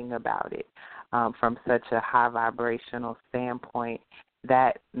 talking about it from such a high vibrational standpoint.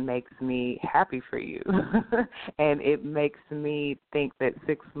 That makes me happy for you. And it makes me think that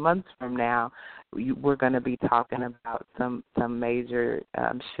 6 months from now, we're going to be talking about some major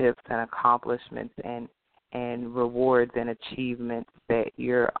shifts and accomplishments and rewards and achievements that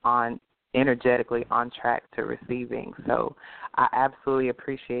you're energetically on track to receiving. So I absolutely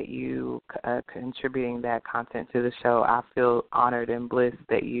appreciate you contributing that content to the show. I feel honored and blessed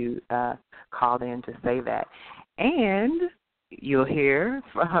that you called in to say that. And you'll hear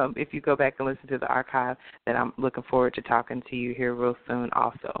from, if you go back and listen to the archive, that I'm looking forward to talking to you here real soon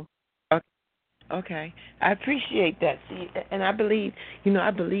also. Okay. I appreciate that. See, and I believe,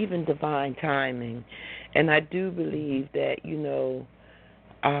 I believe in divine timing. And I do believe that,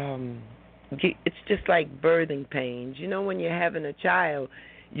 it's just like birthing pains. When you're having a child,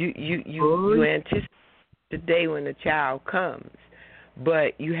 you anticipate the day when the child comes.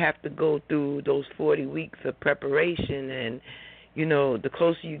 But you have to go through those 40 weeks of preparation, and, the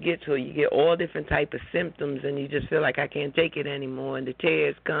closer you get to it, you get all different type of symptoms, and you just feel like I can't take it anymore, and the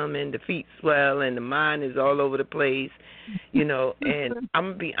tears come, and the feet swell, and the mind is all over the place, and I'm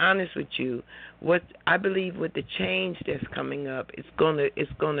going to be honest with you, what I believe with the change that's coming up, it's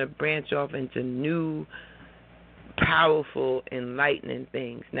gonna branch off into new, powerful, enlightening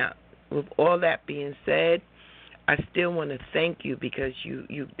things. Now, with all that being said, I still want to thank you because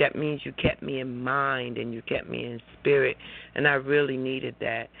you that means you kept me in mind and you kept me in spirit, and I really needed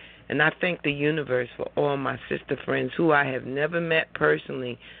that. And I thank the universe for all my sister friends who I have never met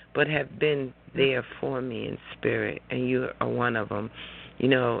personally but have been there for me in spirit, and you are one of them.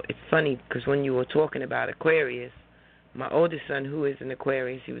 It's funny because when you were talking about Aquarius, my oldest son, who is an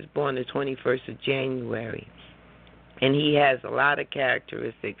Aquarius, he was born the 21st of January, and he has a lot of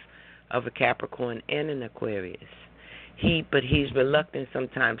characteristics of a Capricorn and an Aquarius. But he's reluctant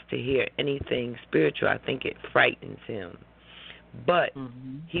sometimes to hear anything spiritual. I think it frightens him. But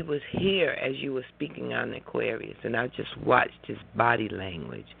he was here as you were speaking on Aquarius, and I just watched his body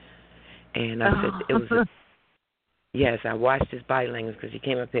language, and I said it was. Yes, I watched his body language because he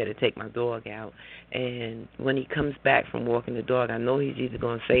came up here to take my dog out, and when he comes back from walking the dog, I know he's either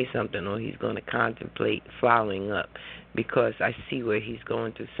going to say something or he's going to contemplate following up, because I see where he's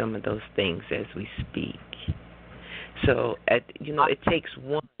going through some of those things as we speak. So, it takes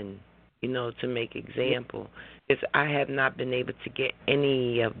one, to make example. Because I have not been able to get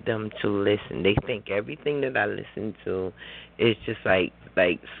any of them to listen. They think everything that I listen to is just like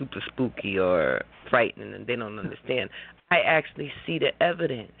super spooky or frightening, and they don't understand. I actually see the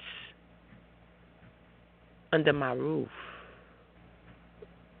evidence under my roof.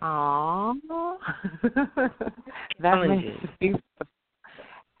 Aww. That makes me so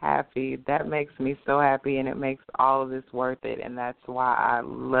happy. That makes me so happy, and it makes all of this worth it, and that's why I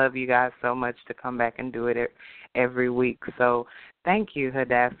love you guys so much to come back and do it every week. So thank you,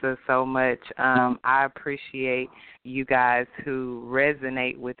 Hadassah, so much. I appreciate you guys who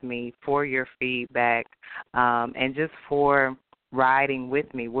resonate with me, for your feedback, and just for riding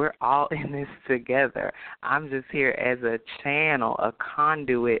with me. We're all in this together. I'm just here as a channel, a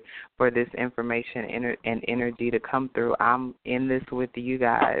conduit for this information and energy to come through. I'm in this with you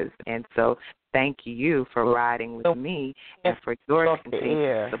guys, and so thank you for riding with me and for your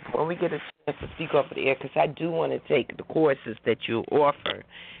continued support. When we get a chance to speak off of the air, because I do want to take the courses that you offer.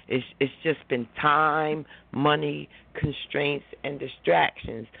 It's just been time, money, constraints, and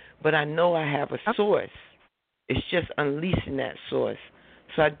distractions. But I know I have a source. It's just unleashing that source.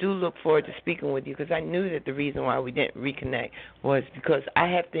 So I do look forward to speaking with you, because I knew that the reason why we didn't reconnect was because I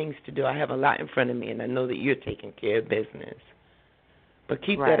have things to do. I have a lot in front of me, and I know that you're taking care of business. But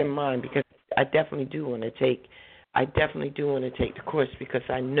keep that in mind, because I definitely do want to take the course, because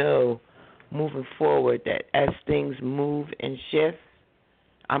I know moving forward that as things move and shift,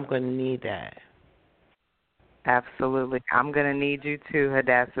 I'm going to need that. Absolutely. I'm going to need you too,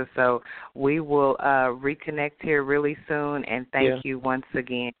 Hadassah. So we will reconnect here really soon, and thank you once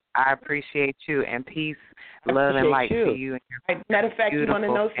again. I appreciate you, and peace, love, and light to you. And matter of fact, you want to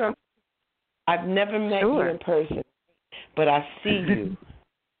know something? I've never met you in person, but I see you.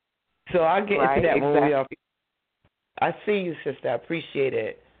 So I'll get into that when we are. I see you, sister. I appreciate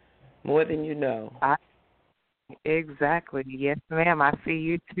it more than you know. Exactly. Yes, ma'am. I see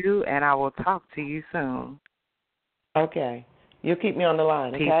you too, and I will talk to you soon. Okay. You'll keep me on the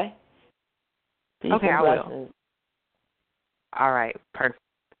line, okay? Peace okay, and I blessings. will. All right, perfect.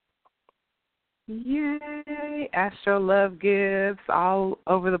 Yay. Astro Love Gifts all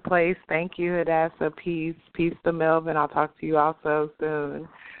over the place. Thank you, Hadassah. Peace. Peace to Melvin. I'll talk to you also soon.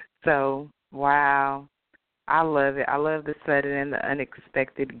 So, wow. I love it. I love the sudden and the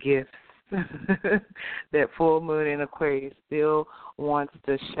unexpected gifts that full moon in Aquarius still wants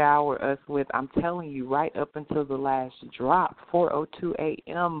to shower us with. I'm telling you, right up until the last drop, 4:02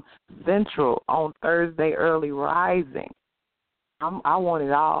 a.m. Central on Thursday early rising. I want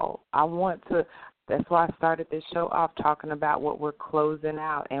it all. I want to. That's why I started this show off talking about what we're closing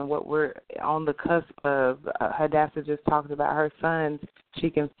out and what we're on the cusp of. Hadassah just talked about her sons. She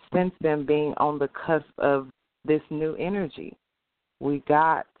can sense them being on the cusp of this new energy. We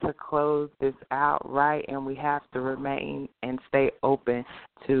got to close this out right, and we have to remain and stay open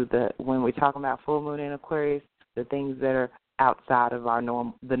to when we're talking about full moon in Aquarius, the things that are outside of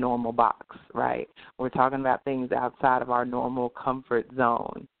the normal box, right? We're talking about things outside of our normal comfort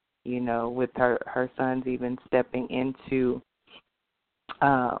zone, with her sons even stepping into,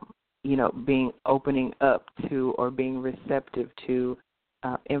 opening up to or being receptive to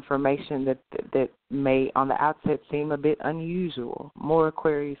information that may on the outset seem a bit unusual, more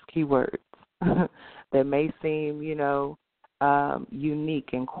Aquarius keywords that may seem, unique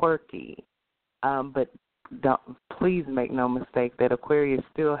and quirky. But please make no mistake that Aquarius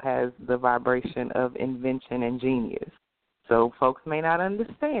still has the vibration of invention and genius. So folks may not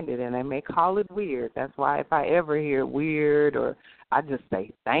understand it, and they may call it weird. That's why if I ever hear weird, or I just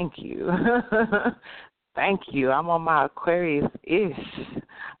say thank you. Thank you. I'm on my Aquarius-ish.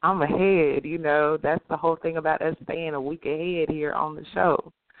 I'm ahead, That's the whole thing about us staying a week ahead here on the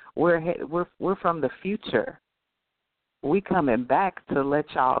show. We're ahead. We're from the future. We coming back to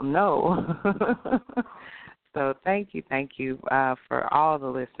let y'all know. So thank you for all the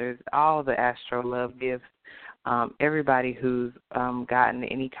listeners, all the Astro Love Gifts, everybody who's gotten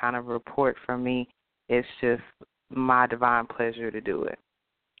any kind of report from me. It's just my divine pleasure to do it.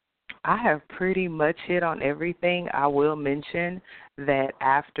 I have pretty much hit on everything. I will mention that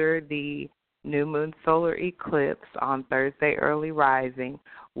after the new moon solar eclipse on Thursday early rising.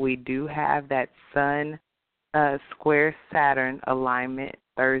 We do have that Sun square Saturn alignment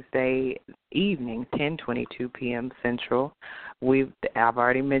Thursday evening, 10:22 p.m. Central. I've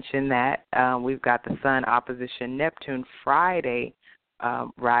already mentioned that. We've got the Sun opposition Neptune Friday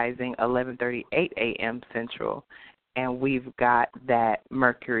rising 11:38 a.m. Central, and we've got that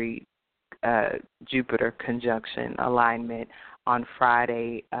Mercury Jupiter conjunction alignment on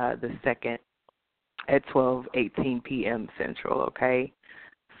Friday the 2nd at 12:18 p.m. Central. Okay,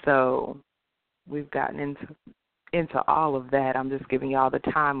 so we've gotten into all of that. I'm just giving y'all the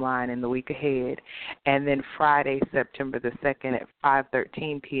timeline in the week ahead. And then Friday, September the 2nd at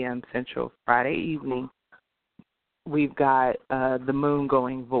 5:13 p.m. Central, Friday evening, we've got the moon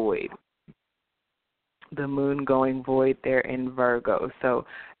going void. The moon going void there in Virgo. So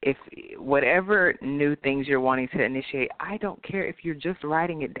if whatever new things you're wanting to initiate, I don't care if you're just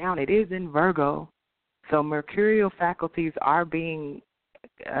writing it down. It is in Virgo. So mercurial faculties are being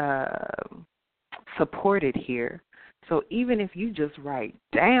supported here. So even if you just write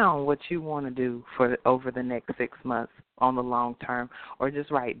down what you want to do for over the next 6 months on the long term, or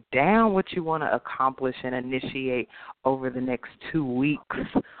just write down what you want to accomplish and initiate over the next 2 weeks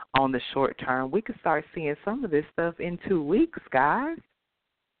on the short term, we could start seeing some of this stuff in 2 weeks, guys.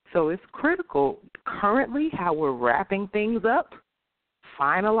 So it's critical currently how we're wrapping things up,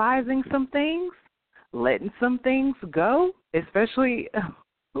 finalizing some things, letting some things go, especially,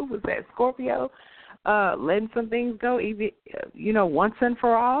 who was that, Scorpio? Letting some things go, even, once and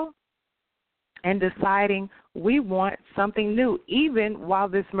for all, and deciding we want something new, even while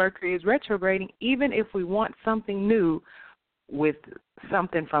this Mercury is retrograding, even if we want something new with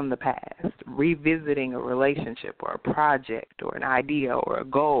something from the past, revisiting a relationship or a project or an idea or a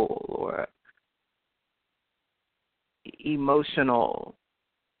goal or emotional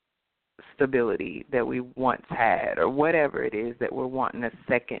stability that we once had, or whatever it is that we're wanting a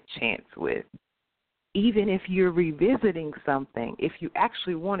second chance with. Even if you're revisiting something, if you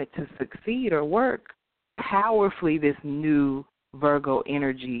actually want it to succeed or work, powerfully this new Virgo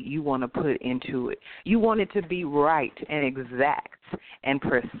energy you want to put into it. You want it to be right and exact and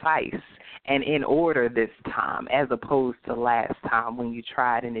precise and in order this time, as opposed to last time when you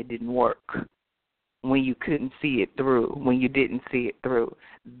tried and it didn't work, when you couldn't see it through, when you didn't see it through.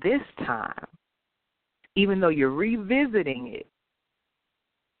 This time, even though you're revisiting it,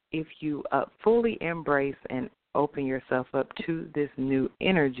 if you fully embrace and open yourself up to this new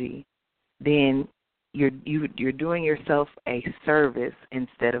energy, then you're doing yourself a service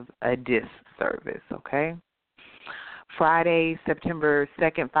instead of a disservice, okay? Friday, September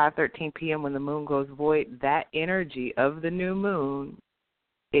 2nd, 5:13 p.m., when the moon goes void, that energy of the new moon,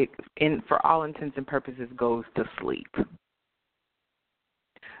 for all intents and purposes, goes to sleep.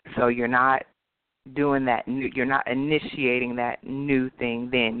 So you're not doing that new, you're not initiating that new thing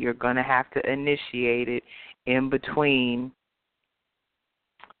then. You're going to have to initiate it in between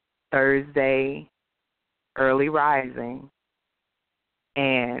Thursday early rising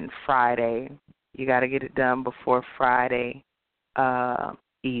and Friday. You got to get it done before Friday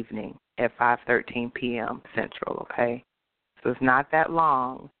evening at 5:13 p.m. Central, okay? So it's not that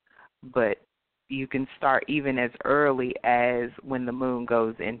long, but you can start even as early as when the moon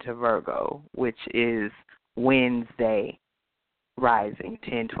goes into Virgo, which is Wednesday rising,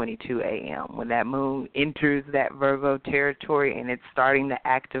 10:22 a.m. When that moon enters that Virgo territory and it's starting to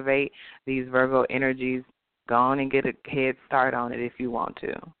activate these Virgo energies, go on and get a head start on it if you want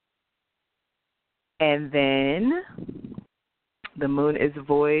to. And then the moon is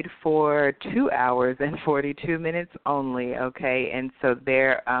void for 2 hours and 42 minutes only, okay? And so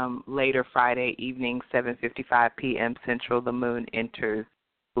there, later Friday evening, 7:55 p.m. Central, the moon enters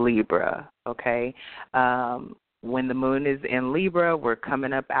Libra, okay? When the moon is in Libra, we're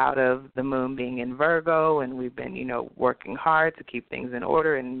coming up out of the moon being in Virgo, and we've been, working hard to keep things in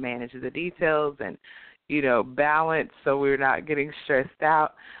order and manage the details and, balance so we're not getting stressed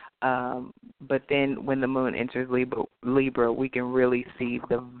out. But then when the moon enters Libra, we can really see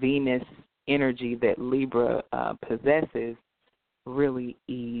the Venus energy that Libra possesses really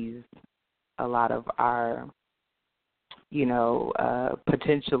ease a lot of our,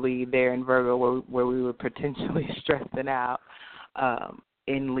 potentially there in Virgo where we were potentially stressing out.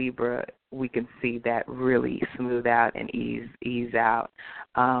 In Libra, we can see that really smooth out and ease out.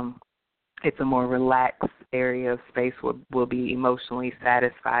 It's a more relaxed area of space. We'll be emotionally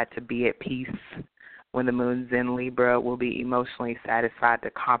satisfied to be at peace when the moon's in Libra, will be emotionally satisfied to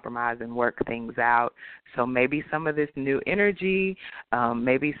compromise and work things out. So maybe some of this new energy,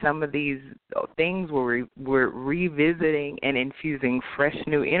 maybe some of these things we're revisiting and infusing fresh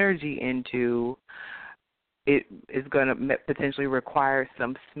new energy into, it is going to potentially require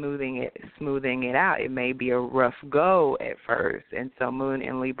some smoothing it out. It may be a rough go at first, and so Moon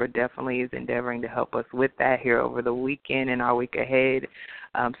in Libra definitely is endeavoring to help us with that here over the weekend and our week ahead.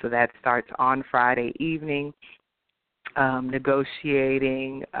 So that starts on Friday evening,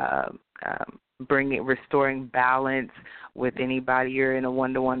 negotiating, restoring balance with anybody you're in a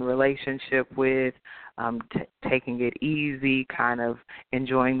one-to-one relationship with, taking it easy, kind of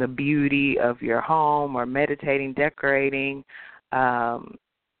enjoying the beauty of your home or meditating, decorating.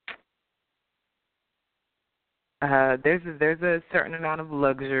 There's a certain amount of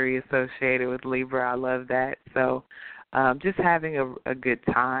luxury associated with Libra. I love that. So just having a good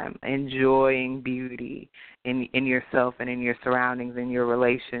time, enjoying beauty in yourself and in your surroundings, in your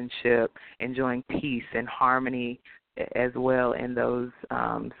relationship, enjoying peace and harmony as well in those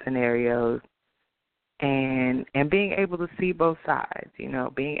scenarios. And being able to see both sides,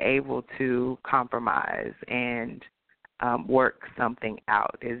 being able to compromise and work something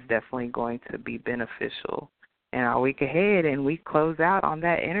out is definitely going to be beneficial in our week ahead. And we close out on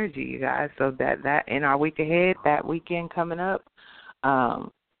that energy, you guys, so that in our week ahead, that weekend coming up,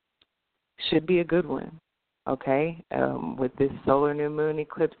 should be a good one, okay? With this solar new moon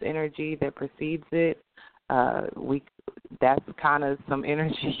eclipse energy that precedes it, that's kind of some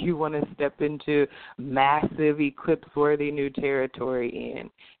energy you want to step into massive eclipse-worthy new territory in,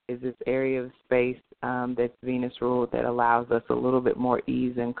 is this area of space that's Venus ruled that allows us a little bit more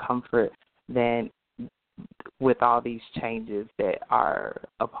ease and comfort than with all these changes that are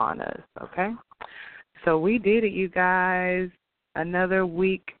upon us, okay? So we did it, you guys. Another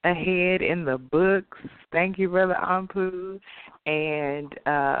week ahead in the books. Thank you, Brother Ampu. And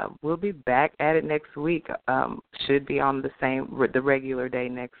we'll be back at it next week. Should be on the regular day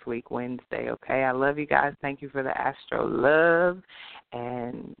next week, Wednesday, okay? I love you guys. Thank you for the astro love.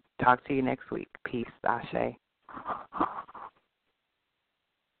 And talk to you next week. Peace. Ashe.